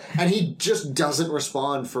that one. And he just doesn't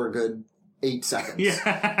respond for a good 8 seconds.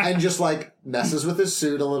 Yeah. And just like messes with his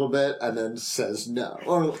suit a little bit and then says no.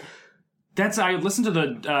 Or I listened to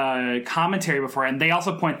the commentary before, and they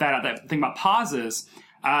also point that out, that thing about pauses.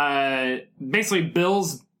 Basically,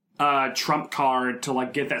 Bill's trump card to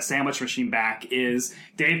like get that sandwich machine back is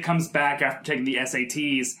Dave comes back after taking the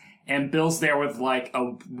SATs, and Bill's there with like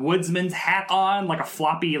a woodsman's hat on, like a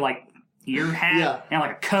floppy like ear hat, and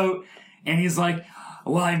like a coat, and he's like,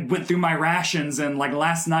 well, I went through my rations, and like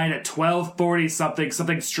last night at 12:40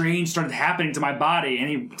 something strange started happening to my body, and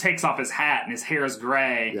he takes off his hat and his hair is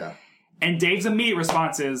gray. Yeah. And Dave's immediate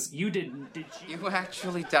response is, you didn't, did you? You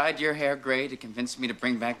actually dyed your hair gray to convince me to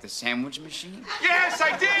bring back the sandwich machine? Yes,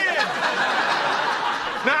 I did!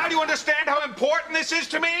 Now do you understand how important this is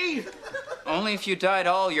to me? Only if you dyed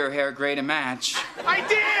all your hair gray to match. I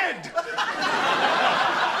did!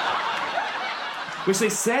 Which they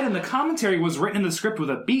said in the commentary was written in the script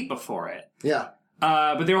with a beat before it. Yeah.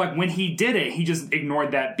 But they were like, when he did it, he just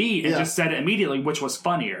ignored that beat and just said it immediately, which was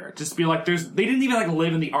funnier. Just be like, they didn't even like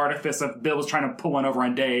live in the artifice of Bill was trying to pull one over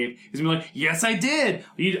on Dave. He's gonna be like, yes, I did.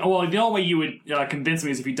 The only way you would convince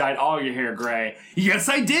me is if you dyed all your hair gray. Yes,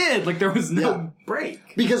 I did. Like there was no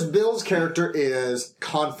break. Because Bill's character is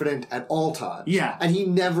confident at all times. Yeah. And he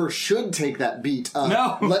never should take that beat of,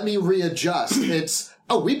 no. Let me readjust. It's,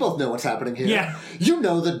 oh, we both know what's happening here. Yeah. You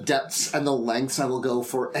know the depths and the lengths I will go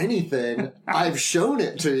for anything. I've shown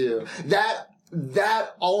it to you.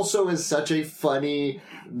 That also is such a funny,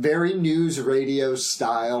 very news radio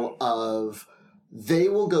style of they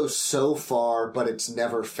will go so far, but it's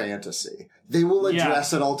never fantasy. They will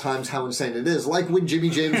address at all times how insane it is. Like when Jimmy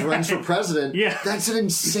James runs for president. That's an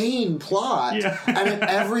insane plot. And at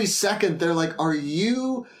every second, they're like,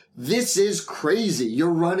 this is crazy.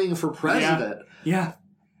 You're running for president. Yeah.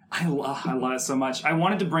 I love it so much. I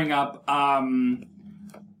wanted to bring up the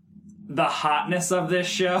hotness of this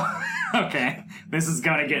show. Okay. This is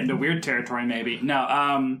going to get into weird territory, maybe.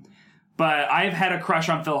 No, but I've had a crush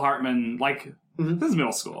on Phil Hartman, like, this is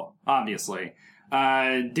middle school, obviously.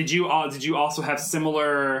 Did you also have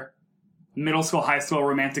similar middle school, high school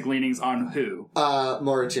romantic leanings on who?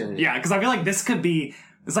 Maura Tierney. Yeah, because I feel like this could be...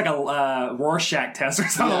 It's like a Rorschach test or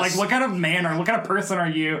something. Like, what kind of man or what kind of person are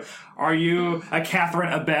you? Are you a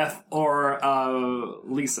Catherine, a Beth, or a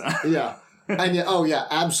Lisa? Yeah. And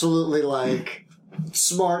absolutely, like,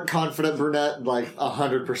 smart, confident brunette, like,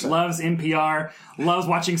 100%. Loves NPR, loves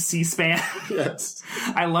watching C-SPAN. Yes.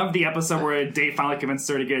 I love the episode where Dave finally convinced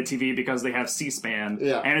her to get a TV because they have C-SPAN.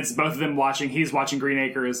 Yeah. And it's both of them watching, he's watching Green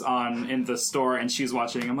Acres in the store, and she's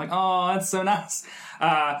watching. I'm like, oh, that's so nice.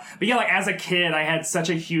 But yeah, like as a kid, I had such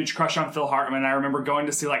a huge crush on Phil Hartman. I remember going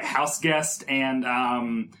to see like House Guest and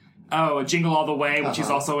Jingle All the Way, which he's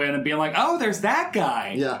also in, and being like, oh, there's that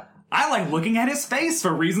guy. Yeah. I like looking at his face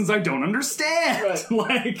for reasons I don't understand.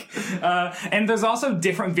 Right. And there's also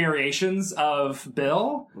different variations of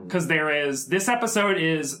Bill, because this episode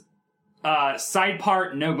is side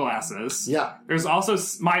part, no glasses. Yeah. There's also,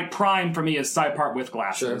 my prime for me is side part with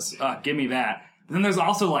glasses. Sure. Give me that. Then there's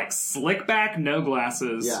also, like, slick back, no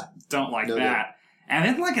glasses. Yeah. Don't like that. And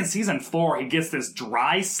then, like, in season 4, he gets this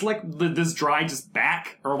dry just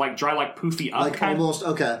back, or, like, dry, like, poofy up. Like, almost,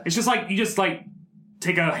 okay. It's just, like, you just, like,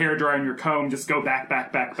 take a hairdryer and your comb, just go back,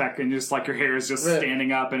 and just, like, your hair is just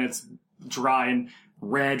standing up, and it's dry and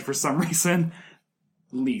red for some reason.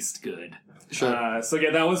 Least good. Sure. So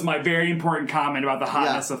yeah, that was my very important comment about the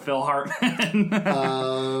hotness of Phil Hartman.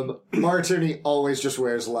 Maura Tierney always just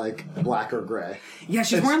wears like black or gray. Yeah,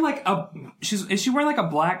 she's wearing like is she wearing like a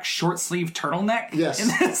black short sleeve turtleneck? Yes. In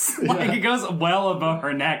this? Like it goes well above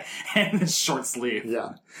her neck and it's short sleeve.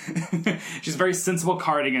 Yeah. She's very sensible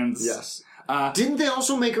cardigans. Yes. Didn't they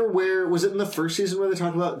also make her wear, was it in the first season where they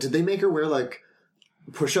talked about, did they make her wear like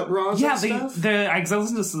push-up bras and stuff? I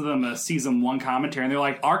listened to them season 1 commentary, and they're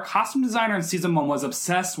like, our costume designer in season 1 was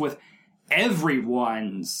obsessed with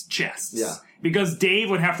everyone's chests. Yeah. Because Dave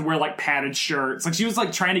would have to wear, like, padded shirts. Like, she was,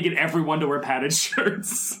 like, trying to get everyone to wear padded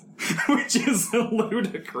shirts, which is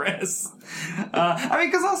ludicrous. I mean,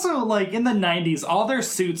 because also, like, in the 90s, all their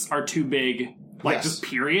suits are too big. Like, just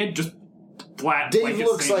period. Just flat. Dave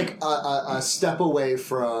looks like a step away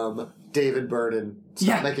from David Byrne. It's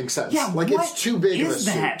not making sense. Yeah, like it's too big of a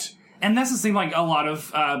suit. And that's the thing, like a lot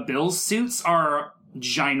of Bill's suits are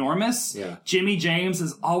ginormous. Yeah. Jimmy James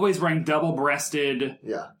is always wearing double-breasted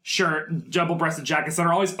double-breasted jackets that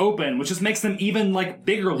are always open, which just makes them even like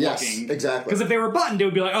bigger looking. Yes, exactly. Because if they were buttoned, it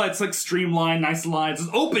would be like, oh, it's like streamlined, nice lines. It's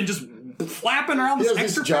open, just flapping around this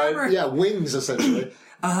extra fabric. Yeah, wings, essentially.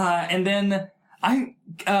 And then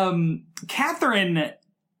Catherine,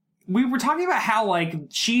 we were talking about how, like,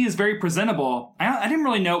 she is very presentable. I didn't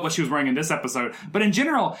really know what she was wearing in this episode, but in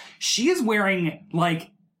general, she is wearing,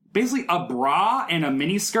 like, basically a bra and a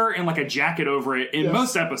miniskirt and, like, a jacket over it in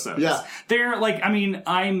most episodes. Yeah. They're, like, I mean,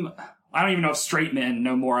 I don't even know if straight men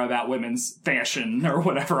know more about women's fashion or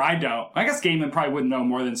whatever. I don't. I guess gay men probably wouldn't know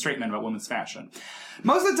more than straight men about women's fashion.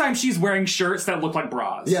 Most of the time, she's wearing shirts that look like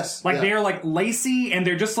bras. Yes. Like, they're, like, lacy, and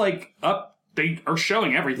they're just, like, they are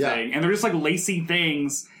showing everything. And they're just, like, lacy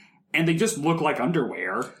things, and they just look like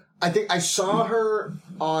underwear. I think I saw her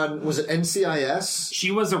on, was it NCIS?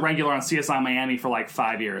 She was a regular on CSI Miami for like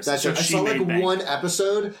 5 years. That's right. I saw like one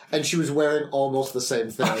episode, and she was wearing almost the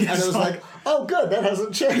same thing. And I was like, oh, good, that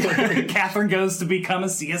hasn't changed. Catherine goes to become a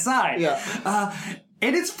CSI. Yeah.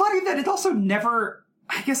 And it's funny that it also never,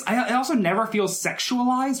 I guess, it also never feels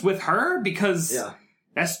sexualized with her because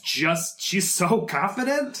that's just, she's so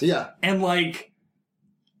confident. Yeah. And like,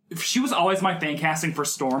 she was always my fan casting for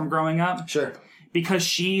Storm growing up. Sure. Because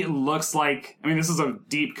she looks like, I mean, this is a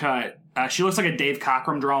deep cut. She looks like a Dave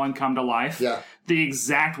Cockrum drawing come to life. Yeah. The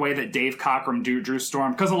exact way that Dave Cockrum drew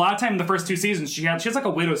Storm. Because a lot of time in the first 2 seasons, she has like a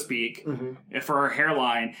widow's peak for her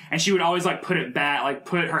hairline. And she would always like put it back, like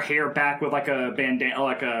put her hair back with like a bandana,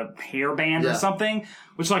 like a hairband or something.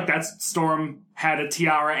 Which like that's Storm had a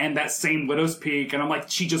tiara and that same widow's peak. And I'm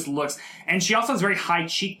like, she just looks, and she also has very high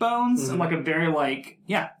cheekbones and like a very like,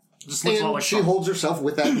 just looks a lot like she holds herself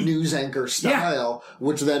with that news anchor style,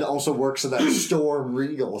 which then also works in that Storm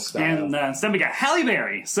Regal style. And then we got Halle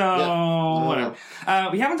Berry. So, whatever.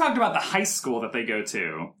 We haven't talked about the high school that they go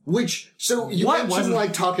to. Which, so you mentioned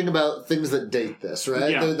like talking about things that date this,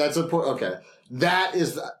 right? Yeah. That's a point. Okay. That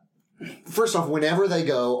is, first off, whenever they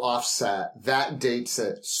go offset, that dates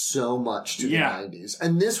it so much to the 90s.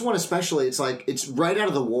 And this one especially, it's like, it's right out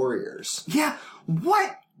of the Warriors. Yeah.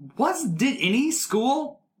 Did any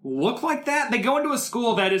school look like that? They go into a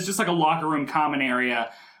school that is just like a locker room common area,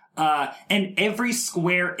 and every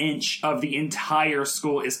square inch of the entire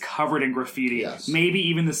school is covered in graffiti. Yes. Maybe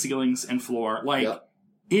even the ceilings and floor. Like,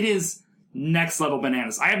 it is next level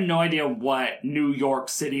bananas. I have no idea what New York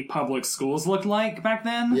City public schools looked like back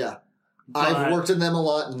then. Yeah. I've worked in them a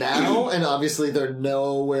lot now, and obviously they're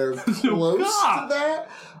nowhere close to that.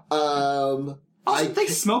 Also, they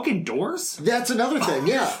smoke indoors? That's another thing,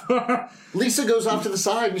 yeah. Lisa goes off to the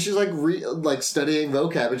side and she's like studying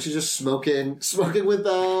vocab, and she's just smoking with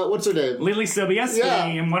what's her name? Lily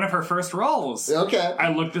Sobieski in one of her first roles. Okay.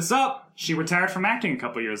 I looked this up. She retired from acting a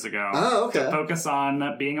couple years ago. Oh, okay. To focus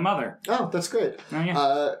on being a mother. Oh, that's great.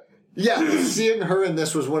 Oh, yeah. Seeing her in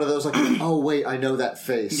this was one of those like, oh wait, I know that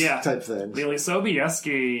face type things. Lily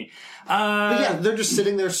Sobieski. But yeah, they're just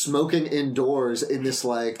sitting there smoking indoors in this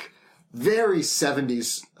like very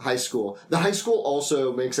 70s high school. The high school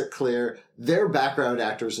also makes it clear their background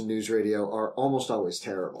actors in news radio are almost always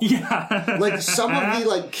terrible. Yeah. Like some of the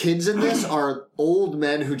like kids in this are old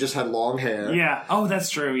men who just had long hair. Yeah. Oh, that's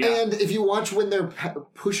true. Yeah. And if you watch when they're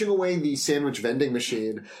pushing away the sandwich vending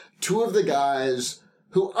machine, two of the guys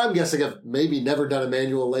who I'm guessing have maybe never done a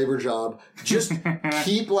manual labor job, just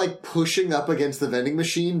keep like pushing up against the vending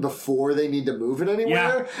machine before they need to move it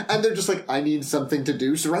anywhere. Yeah. And they're just like, I need something to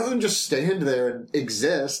do. So rather than just stand there and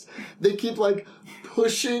exist, they keep like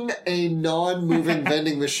pushing a non-moving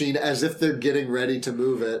vending machine as if they're getting ready to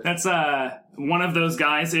move it. That's, one of those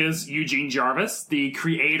guys is Eugene Jarvis, the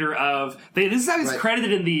creator of... This is how he's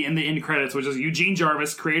credited in the end credits, which is Eugene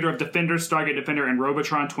Jarvis, creator of Defender, Stargate Defender, and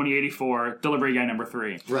Robotron 2084, Delivery Guy number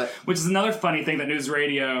 3. Right. Which is another funny thing that News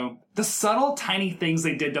Radio... The subtle, tiny things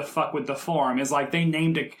they did to fuck with the forum is like they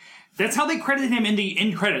named it... That's how they credited him in the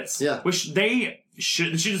end credits. Yeah. Which they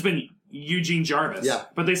should have been Eugene Jarvis. Yeah.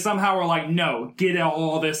 But they somehow were like, no, get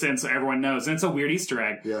all this in so everyone knows. And it's a weird Easter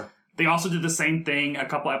egg. Yeah. They also did the same thing a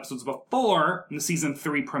couple episodes before in the season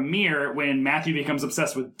 3 premiere when Matthew becomes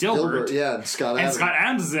obsessed with Dilbert. Yeah, and Scott Adams. And Scott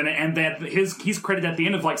Adams is in it, and that he's credited at the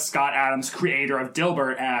end of like Scott Adams, creator of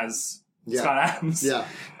Dilbert, as Scott Adams. Yeah.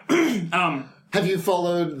 Have you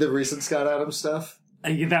followed the recent Scott Adams stuff?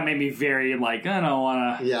 That made me very like, I don't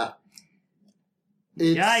want to. Yeah.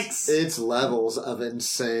 Yikes. It's levels of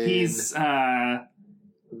insane. He's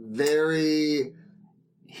very...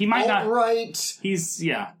 He might not... Alt-right. He's,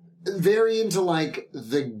 very into like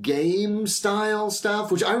the game style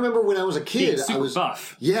stuff, which I remember when I was a kid. I was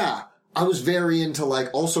buff. Yeah, I was very into I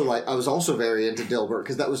was also very into Dilbert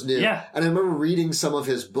because that was new. Yeah, and I remember reading some of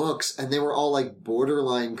his books, and they were all like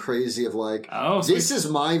borderline crazy of like, this is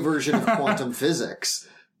my version of quantum physics.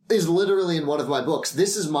 is literally in one of my books.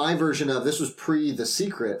 This is my version of, this was pre The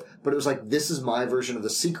Secret, but it was like, this is my version of The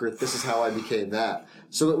Secret. This is how I became that.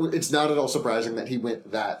 So it's not at all surprising that he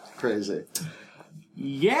went that crazy.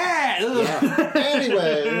 Yeah.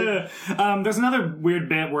 Anyway. There's another weird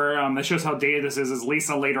bit where that shows how dated this is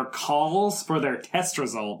Lisa later calls for their test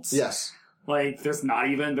results. Yes. Like, there's not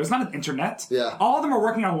an internet. Yeah. All of them are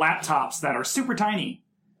working on laptops that are super tiny.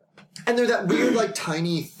 And they're that weird, like,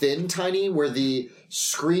 tiny, where the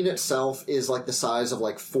screen itself is, like, the size of,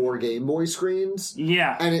 like, 4 Game Boy screens.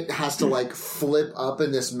 Yeah. And it has to, like, flip up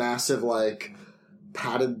in this massive, like,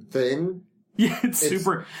 padded thing. Yeah, it's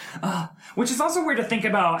super... which is also weird to think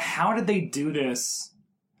about, how did they do this?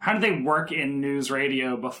 How did they work in news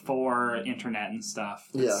radio before internet and stuff?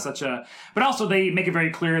 It's such a... But also, they make it very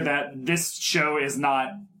clear that this show is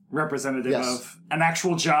not representative of an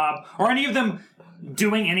actual job, or any of them...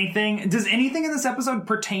 doing anything. Does anything in this episode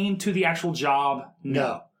pertain to the actual job?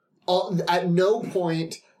 No. At no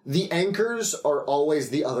point, the anchors are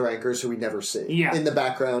always the other anchors who we never see. Yeah. In the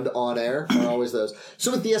background, on air, are always those.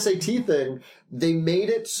 So with the SAT thing, they made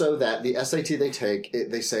it so that the SAT they take,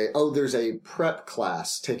 they say, oh, there's a prep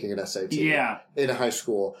class taking an SAT in a high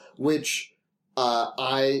school, which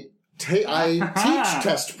I teach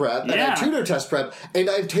test prep, and I tutor test prep, and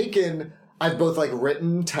I've both, like,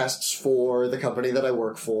 written tests for the company that I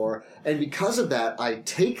work for, and because of that, I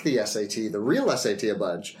take the SAT, the real SAT, a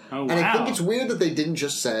bunch. Oh, wow. And I think it's weird that they didn't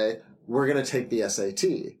just say, we're going to take the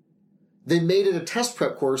SAT. They made it a test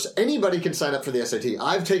prep course. Anybody can sign up for the SAT.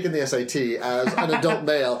 I've taken the SAT as an adult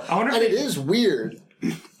male, and it is weird.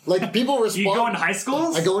 Like, people respond. You go into high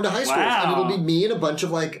schools? I go into high schools, and it'll be Wow. me and a bunch of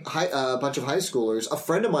high schoolers. A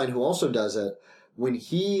friend of mine who also does it, when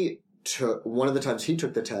one of the times he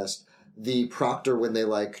took the test, the proctor, when they,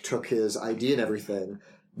 like, took his ID and everything,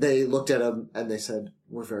 they looked at him and they said,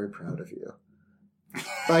 we're very proud of you.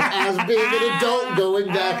 Like, as being an adult going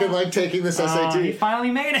back and, like, taking this SAT. You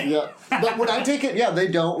finally made it. Yeah. But when I take it, they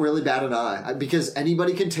don't really bat an eye. Because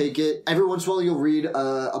anybody can take it. Every once in a while you'll read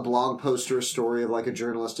a blog post or a story of, like, a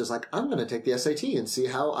journalist is like, I'm going to take the SAT and see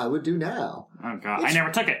how I would do now. Oh, God. I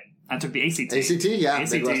never took it. I took the ACT. ACT, yeah.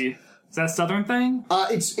 ACT. Midwest. Is that a Southern thing?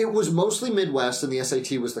 It was mostly Midwest, and the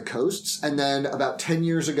SAT was the coasts. And then about 10, 15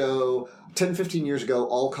 years ago,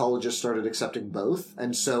 all colleges started accepting both.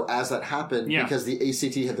 And so as that happened, because the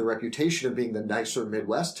ACT had the reputation of being the nicer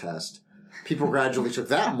Midwest test, people gradually took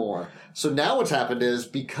that more. So now what's happened is,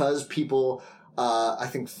 because people... I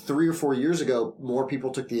think 3 or 4 years ago, more people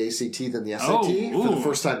took the ACT than the SAT for the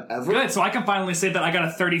first time ever. Good, so I can finally say that I got a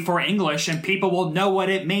 34 English and people will know what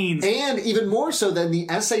it means. And even more so than the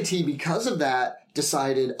SAT, because of that,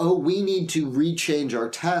 decided, we need to rechange our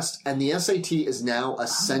test, and the SAT is now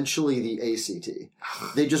essentially the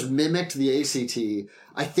ACT. They just mimicked the ACT.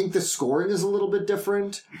 I think the scoring is a little bit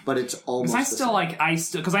different, but it's almost the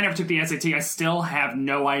same. Because I never took the SAT, I still have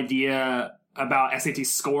no idea about SAT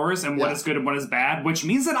scores and what is good and what is bad, which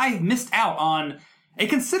means that I missed out on a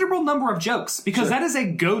considerable number of jokes, because that is a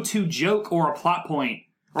go-to joke or a plot point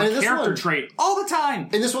or character trait all the time.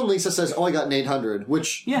 In this one, Lisa says, I got an 800,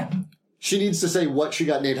 which... Yeah. She needs to say what she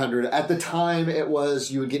got an 800. At the time, it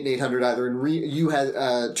was you would get an 800 either in you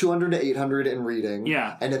had 200 to 800 in reading,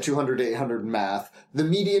 and a 200 to 800 in math. The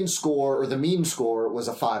median score or the mean score was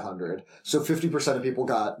a 500. So 50% of people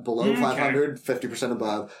got below 500, 50%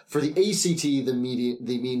 above. For the ACT,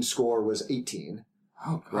 the mean score was 18.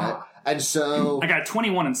 Oh, God. Right, and so I got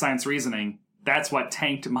 21 in science reasoning. That's what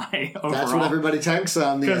tanked my overall. That's what everybody tanks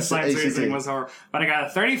on the because science ACT. reasoning was horrible. But I got a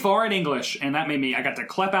 34 in English, and that made me, I got to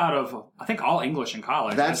clip out of, I think, all English in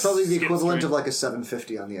college. That's probably the equivalent of like a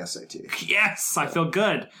 750 on the SAT. Yes, I feel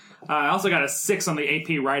good. I also got a 6 on the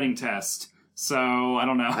AP writing test. So, I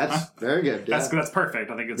don't know. That's very good. Yeah. That's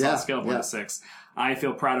perfect. I think it's on a scale of 1 to 6. I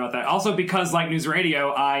feel proud about that. Also, because, like News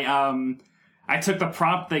Radio, I took the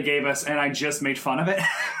prompt they gave us, and I just made fun of it.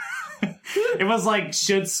 It was like,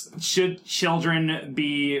 should children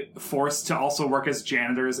be forced to also work as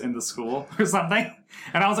janitors in the school or something?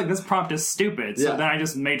 And I was like, this prompt is stupid. So then I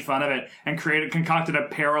just made fun of it and concocted a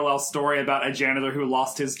parallel story about a janitor who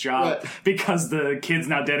lost his job because the kids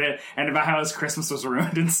now did it, and about how his Christmas was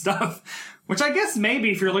ruined and stuff. Which I guess maybe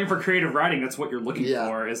if you're looking for creative writing, that's what you're looking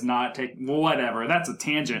for, is not take... Whatever, that's a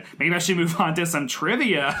tangent. Maybe I should move on to some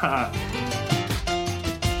trivia.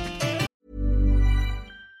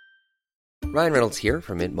 Ryan Reynolds here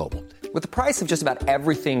from Mint Mobile. With the price of just about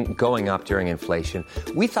everything going up during inflation,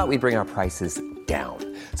 we thought we'd bring our prices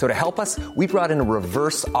down. So to help us, we brought in a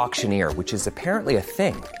reverse auctioneer, which is apparently a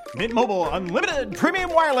thing. Mint Mobile Unlimited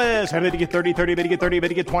Premium Wireless. How to get 30, 30, bit to get 30, bit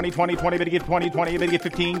to get 20, 20, 20, bit to get 20, 20, bit to get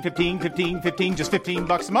 15, 15, 15, 15, just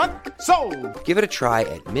 $15 a month? Sold! Give it a try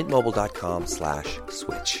at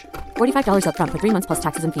mintmobile.com/switch. $45 up front for 3 months plus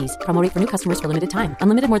taxes and fees. Promo rate for new customers for limited time.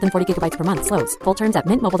 Unlimited more than 40 gigabytes per month. Slows full terms at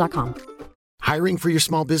mintmobile.com. Hiring for your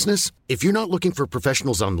small business? If you're not looking for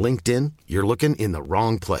professionals on LinkedIn, you're looking in the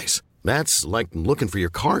wrong place. That's like looking for your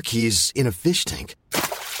car keys in a fish tank.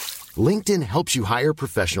 LinkedIn helps you hire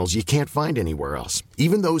professionals you can't find anywhere else,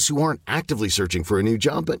 even those who aren't actively searching for a new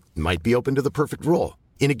job but might be open to the perfect role.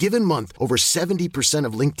 In a given month, over 70%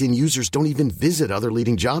 of LinkedIn users don't even visit other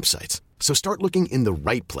leading job sites. So start looking in the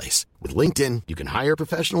right place. With LinkedIn, you can hire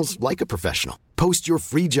professionals like a professional. Post your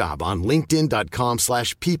free job on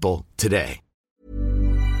linkedin.com/people today.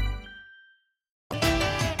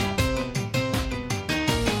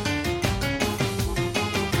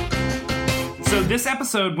 So this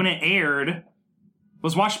episode, when it aired,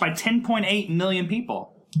 was watched by 10.8 million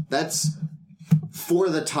people. That's, for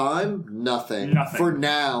the time, nothing. For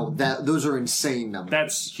now, those are insane numbers.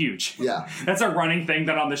 That's huge. Yeah. That's a running thing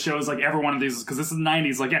that on the show is like every one of these, because this is the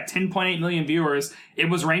 90s, like, 10.8 million viewers. It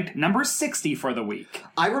was ranked number 60 for the week.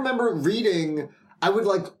 I remember reading,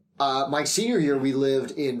 my senior year, we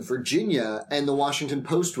lived in Virginia, and the Washington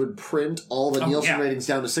Post would print all the Nielsen ratings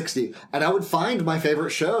down to 60, and I would find my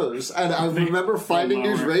favorite shows, and I remember finding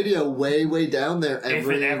News Radio way, way down there. If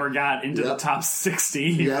it ever got into the top 60.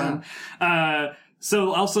 Yeah.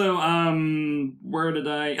 So also, where did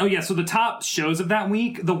I... Oh, yeah, so the top shows of that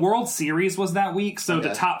week, the World Series was that week, so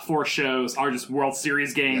the top 4 shows are just World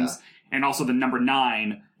Series games, and also the number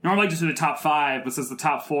 9. Normally I just do the top 5, but since the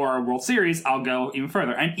top 4 are World Series, I'll go even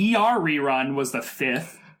further. An ER rerun was the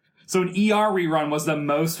 5th. So an ER rerun was the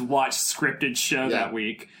most watched scripted show that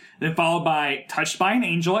week. Then followed by Touched by an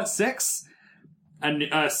Angel at 6.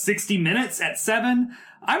 60 Minutes at 7.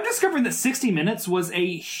 I'm discovering that 60 Minutes was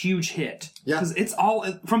a huge hit. Yeah. Because it's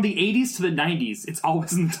all, from the 80s to the 90s, it's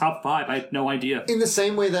always in the top 5. I had no idea. In the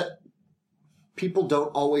same way that people don't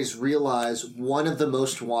always realize one of the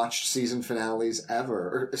most watched season finales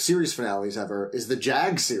ever, or series finales ever, is the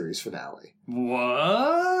Jag series finale.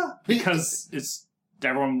 What? Because it's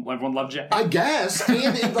everyone loved Jag. I guess,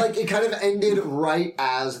 and it kind of ended right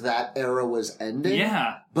as that era was ending.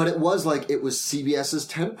 Yeah, but it was CBS's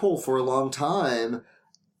tentpole for a long time,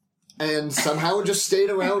 and somehow it just stayed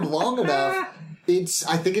around long enough.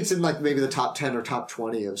 I think it's in maybe the top 10 or top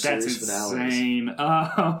 20 of series finales. That's insane.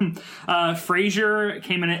 Frasier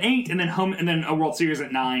came in at 8, and then a World Series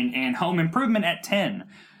at 9, and Home Improvement at 10.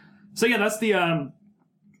 So yeah, that's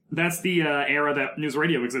the era that News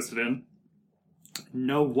Radio existed in.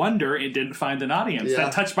 No wonder it didn't find an audience. Yeah.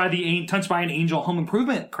 That Touched by an Angel Home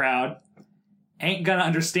Improvement crowd ain't gonna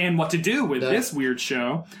understand what to do with this weird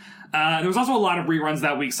show. There was also a lot of reruns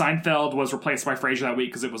that week. Seinfeld was replaced by Frasier that week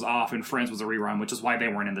because it was off, and Friends was a rerun, which is why they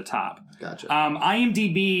weren't in the top. Gotcha.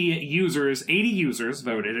 IMDb users, 80 users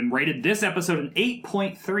voted and rated this episode an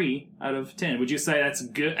 8.3 out of 10. Would you say that's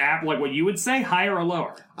good? Like what you would say, higher or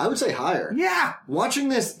lower? I would say higher. Yeah. Watching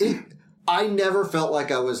this, I never felt like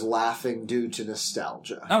I was laughing due to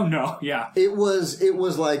nostalgia. Oh no, yeah. It was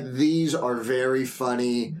like, these are very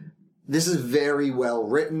funny. This is very well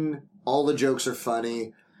written. All the jokes are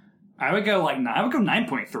funny. I would go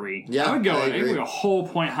 9.3. Yeah, I would go a whole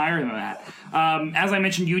point higher than that. As I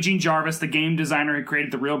mentioned, Eugene Jarvis, the game designer who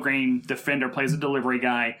created the Real Game Defender, plays a delivery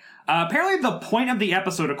guy. Apparently the point of the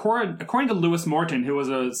episode, according to Lewis Morton, who was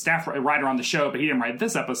a staff writer on the show, but he didn't write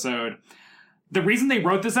this episode, the reason they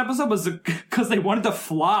wrote this episode was because they wanted to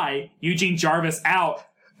fly Eugene Jarvis out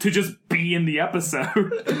to just be in the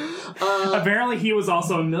episode. Apparently he was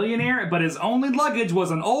also a millionaire, but his only luggage was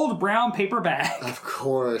an old brown paper bag. Of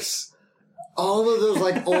course. All of those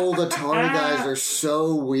old Atari guys are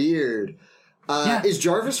so weird. Is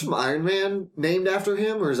Jarvis from Iron Man named after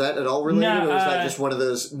him, or is that at all related, or is that just one of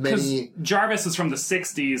those many... Jarvis is from the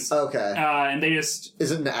 60s. Okay. And they just...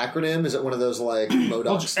 Is it an acronym? Is it one of those,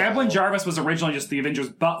 MODOK style? Edwin Jarvis was originally just the Avengers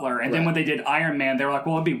butler, and then when they did Iron Man, they were like,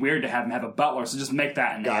 well, it'd be weird to have him have a butler, so just make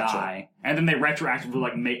that an AI. And then they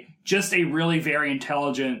retroactively, make just a really very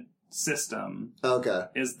intelligent system. Okay.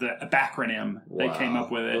 Is the backronym. They came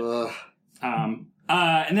up with it.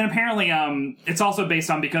 And then apparently, it's also based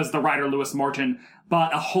on because the writer Lewis Morton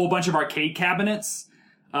bought a whole bunch of arcade cabinets,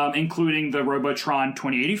 including the Robotron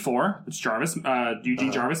 2084, which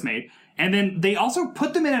Eugene Jarvis made. And then they also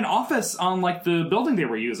put them in an office on the building they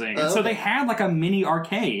were using. And so they had a mini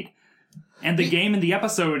arcade. And the game in the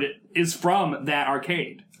episode is from that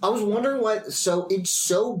arcade. I was wondering so it's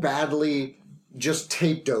so badly just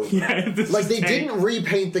taped over. Yeah, like, they didn't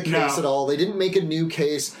repaint the case at all. They didn't make a new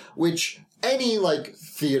case, which any, like,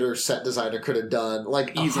 theater set designer could have done.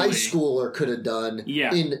 Like, Easily. a high schooler could have done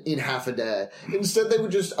in half a day. Instead, they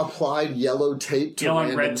would just apply yellow tape to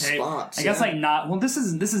random red tape. spots. I guess, like, not... Well, this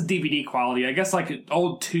is DVD quality. I guess, like,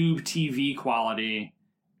 old tube TV quality...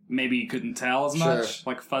 Maybe you couldn't tell as much,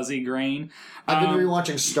 like fuzzy grain. I've been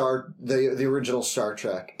rewatching the original Star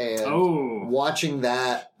Trek, and watching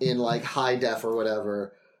that in like high def or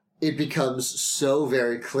whatever, it becomes so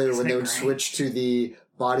very clear when they would switch to the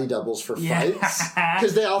body doubles for fights,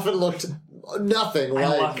 because they often looked nothing like.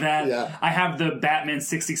 I love that. Yeah. I have the Batman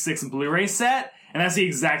 66 Blu-ray set. And that's the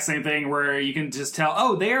exact same thing where you can just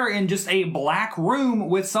tell, they're in just a black room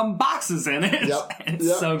with some boxes in it. Yep.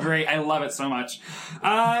 It's so great. I love it so much.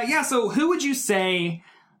 So who would you say,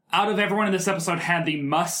 out of everyone in this episode, had the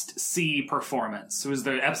must-see performance? Who was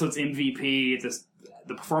the episode's MVP,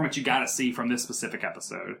 the performance you gotta see from this specific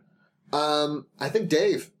episode? I think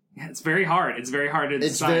Dave. Yeah, it's very hard. It's very hard to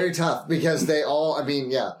decide. It's very tough, because they all,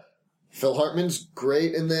 Phil Hartman's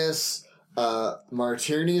great in this.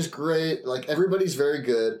 Martini's great. Like, everybody's very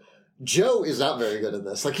good. Joe is not very good in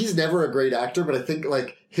this. Like, he's never a great actor, but I think,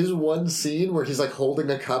 like, his one scene where he's, like, holding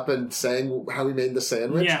a cup and saying how he made the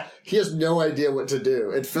sandwich, he has no idea what to do.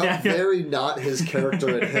 It felt very not his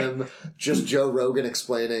character and him, just Joe Rogan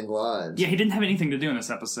explaining lines. Yeah, he didn't have anything to do in this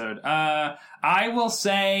episode. I will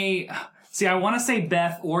say... See, I want to say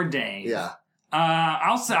Beth or Dave. Yeah.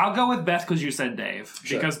 I'll go with Beth because you said Dave.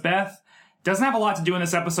 Sure. Because Beth doesn't have a lot to do in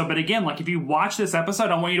this episode, but again, like, if you watch this episode,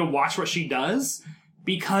 I want you to watch what she does,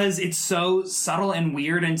 because it's so subtle and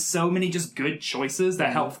weird and so many just good choices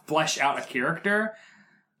that help flesh out a character.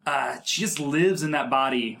 She just lives in that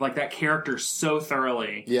body, like, that character so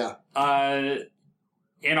thoroughly. Yeah.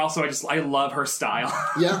 And also, I love her style.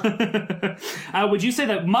 Yeah. Would you say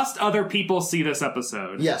that must other people see this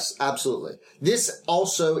episode? Yes, absolutely. This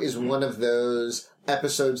also is one of those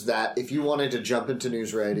episodes that, if you wanted to jump into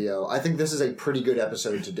news radio, I think this is a pretty good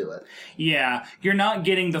episode to do it. Yeah. You're not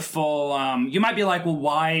getting the full... you might be like, well,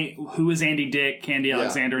 why... Who is Andy Dick, Candy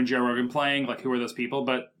Alexander, and Joe Rogan playing? Like, who are those people?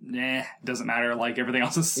 But, doesn't matter. Like, everything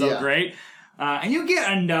else is so great. And you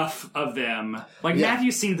get enough of them. Like,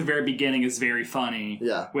 Matthew's scene at the very beginning is very funny.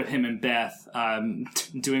 Yeah. With him and Beth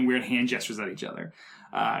doing weird hand gestures at each other.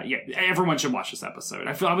 Everyone should watch this episode.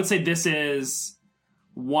 I would say this is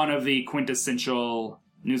one of the quintessential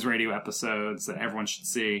news radio episodes that everyone should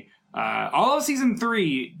see. All of season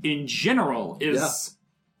 3, in general, is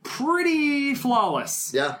pretty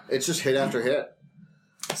flawless. Yeah, it's just hit after hit.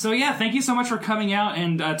 So, thank you so much for coming out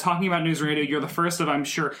and talking about news radio. You're the first of, I'm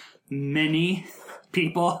sure, many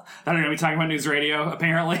people that are going to be talking about news radio,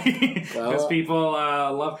 apparently, because people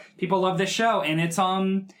love this show, and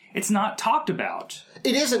it's not talked about.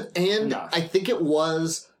 It isn't, and I think it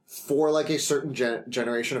was for like a certain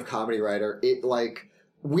generation of comedy writer. It like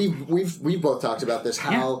we've both talked about this,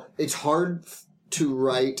 how it's hard to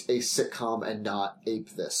write a sitcom and not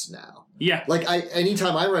ape this now. Yeah, like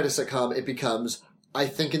anytime I write a sitcom, it becomes, I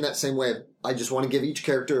think in that same way, I just want to give each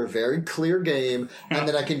character a very clear game, and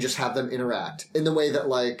then I can just have them interact in the way that,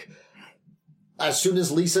 like, as soon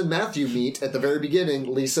as Lisa and Matthew meet at the very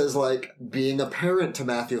beginning, Lisa's like being a parent to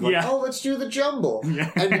Matthew, like, oh, let's do the jumble.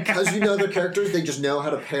 And because you know their characters, they just know how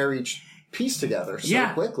to pair each piece together so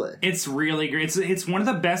quickly. It's really great. It's one of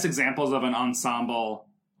the best examples of an ensemble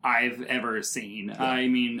I've ever seen. I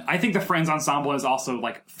mean, I think the Friends ensemble is also,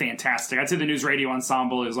 like, fantastic. I'd say the News Radio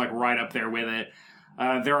ensemble is, like, right up there with it.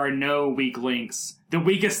 There are no weak links. The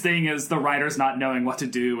weakest thing is the writers not knowing what to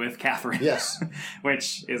do with Catherine. Yes.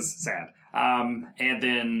 Which is sad. And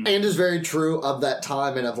is very true of that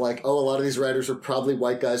time, and of like, oh, a lot of these writers are probably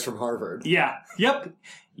white guys from Harvard. Yeah. Yep.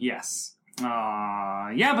 Yes.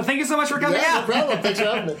 But thank you so much for coming out. No problem. Thanks for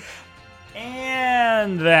having me.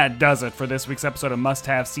 And that does it for this week's episode of Must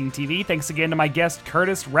Have Seen TV. Thanks again to my guest,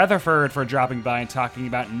 Curtis Rutherford, for dropping by and talking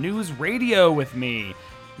about news radio with me.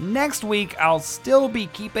 Next week, I'll still be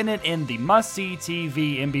keeping it in the must-see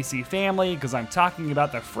TV NBC family, because I'm talking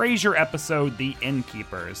about the Frasier episode, The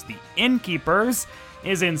Innkeepers. The Innkeepers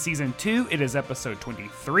is in Season 2. It is episode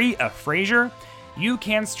 23 of Frasier. You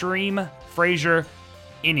can stream Frasier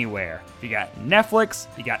anywhere. If you got Netflix,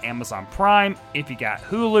 you got Amazon Prime, if you got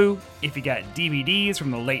Hulu, if you got DVDs from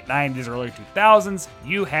the late 90s, early 2000s,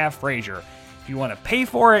 you have Frasier. If you want to pay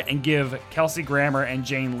for it and give Kelsey Grammer and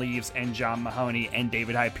Jane Leaves and John Mahoney and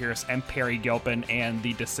David Hyde Pierce and Perry Gilpin and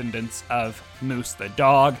the descendants of Moose the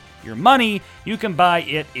dog your money, you can buy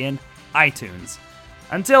it in iTunes.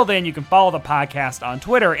 Until then, you can follow the podcast on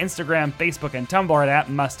Twitter, Instagram, Facebook, and Tumblr at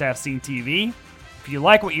Must Have Seen TV. If you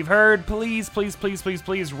like what you've heard, please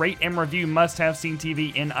rate and review Must Have Seen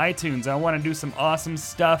TV in iTunes. I want to do some awesome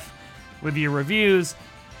stuff with your reviews.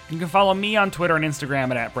 You can follow me on Twitter and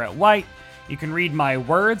Instagram at Brett White. You can read my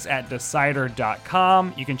words at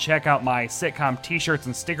Decider.com. You can check out my sitcom t-shirts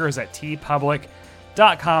and stickers at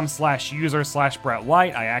tpublic.com/user/Brett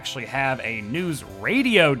White. I actually have a news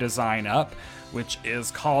radio design up, which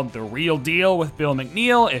is called The Real Deal with Bill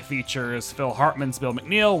McNeil. It features Phil Hartman's Bill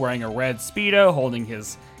McNeil wearing a red Speedo, holding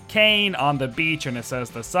his cane on the beach, and it says,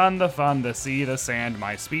 "The sun, the fun, the sea, the sand,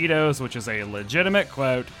 my Speedos," which is a legitimate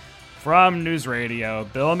quote from News Radio.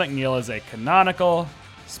 Bill McNeil is a canonical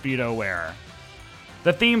Speedo wearer.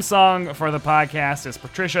 The theme song for the podcast is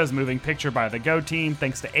Patricia's Moving Picture by the Go Team.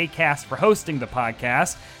 Thanks to Acast for hosting the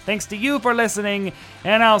podcast. Thanks to you for listening,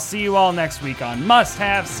 and I'll see you all next week on Must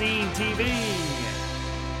Have Seen TV.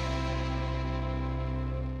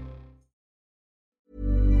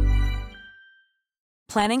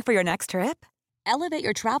 Planning for your next trip? Elevate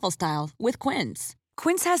your travel style with Quince.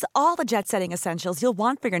 Quince has all the jet-setting essentials you'll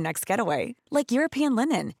want for your next getaway, like European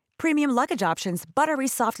linen, premium luggage options, buttery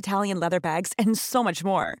soft Italian leather bags, and so much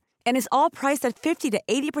more. And is all priced at 50 to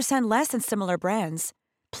 80% less than similar brands.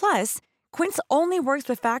 Plus, Quince only works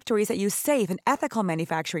with factories that use safe and ethical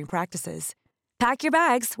manufacturing practices. Pack your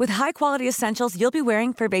bags with high-quality essentials you'll be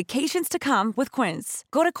wearing for vacations to come with Quince.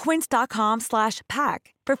 Go to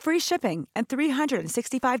quince.com/pack for free shipping and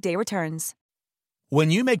 365-day returns. When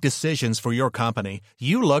you make decisions for your company,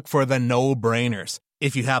 you look for the no-brainers.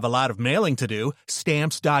 If you have a lot of mailing to do,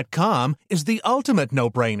 Stamps.com is the ultimate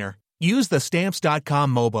no-brainer. Use the Stamps.com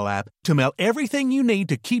mobile app to mail everything you need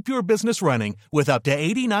to keep your business running with up to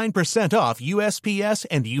 89% off USPS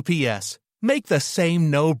and UPS. Make the same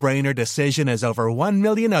no-brainer decision as over 1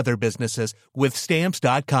 million other businesses with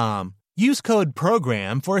Stamps.com. Use code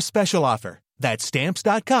PROGRAM for a special offer. That's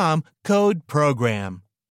Stamps.com, code PROGRAM.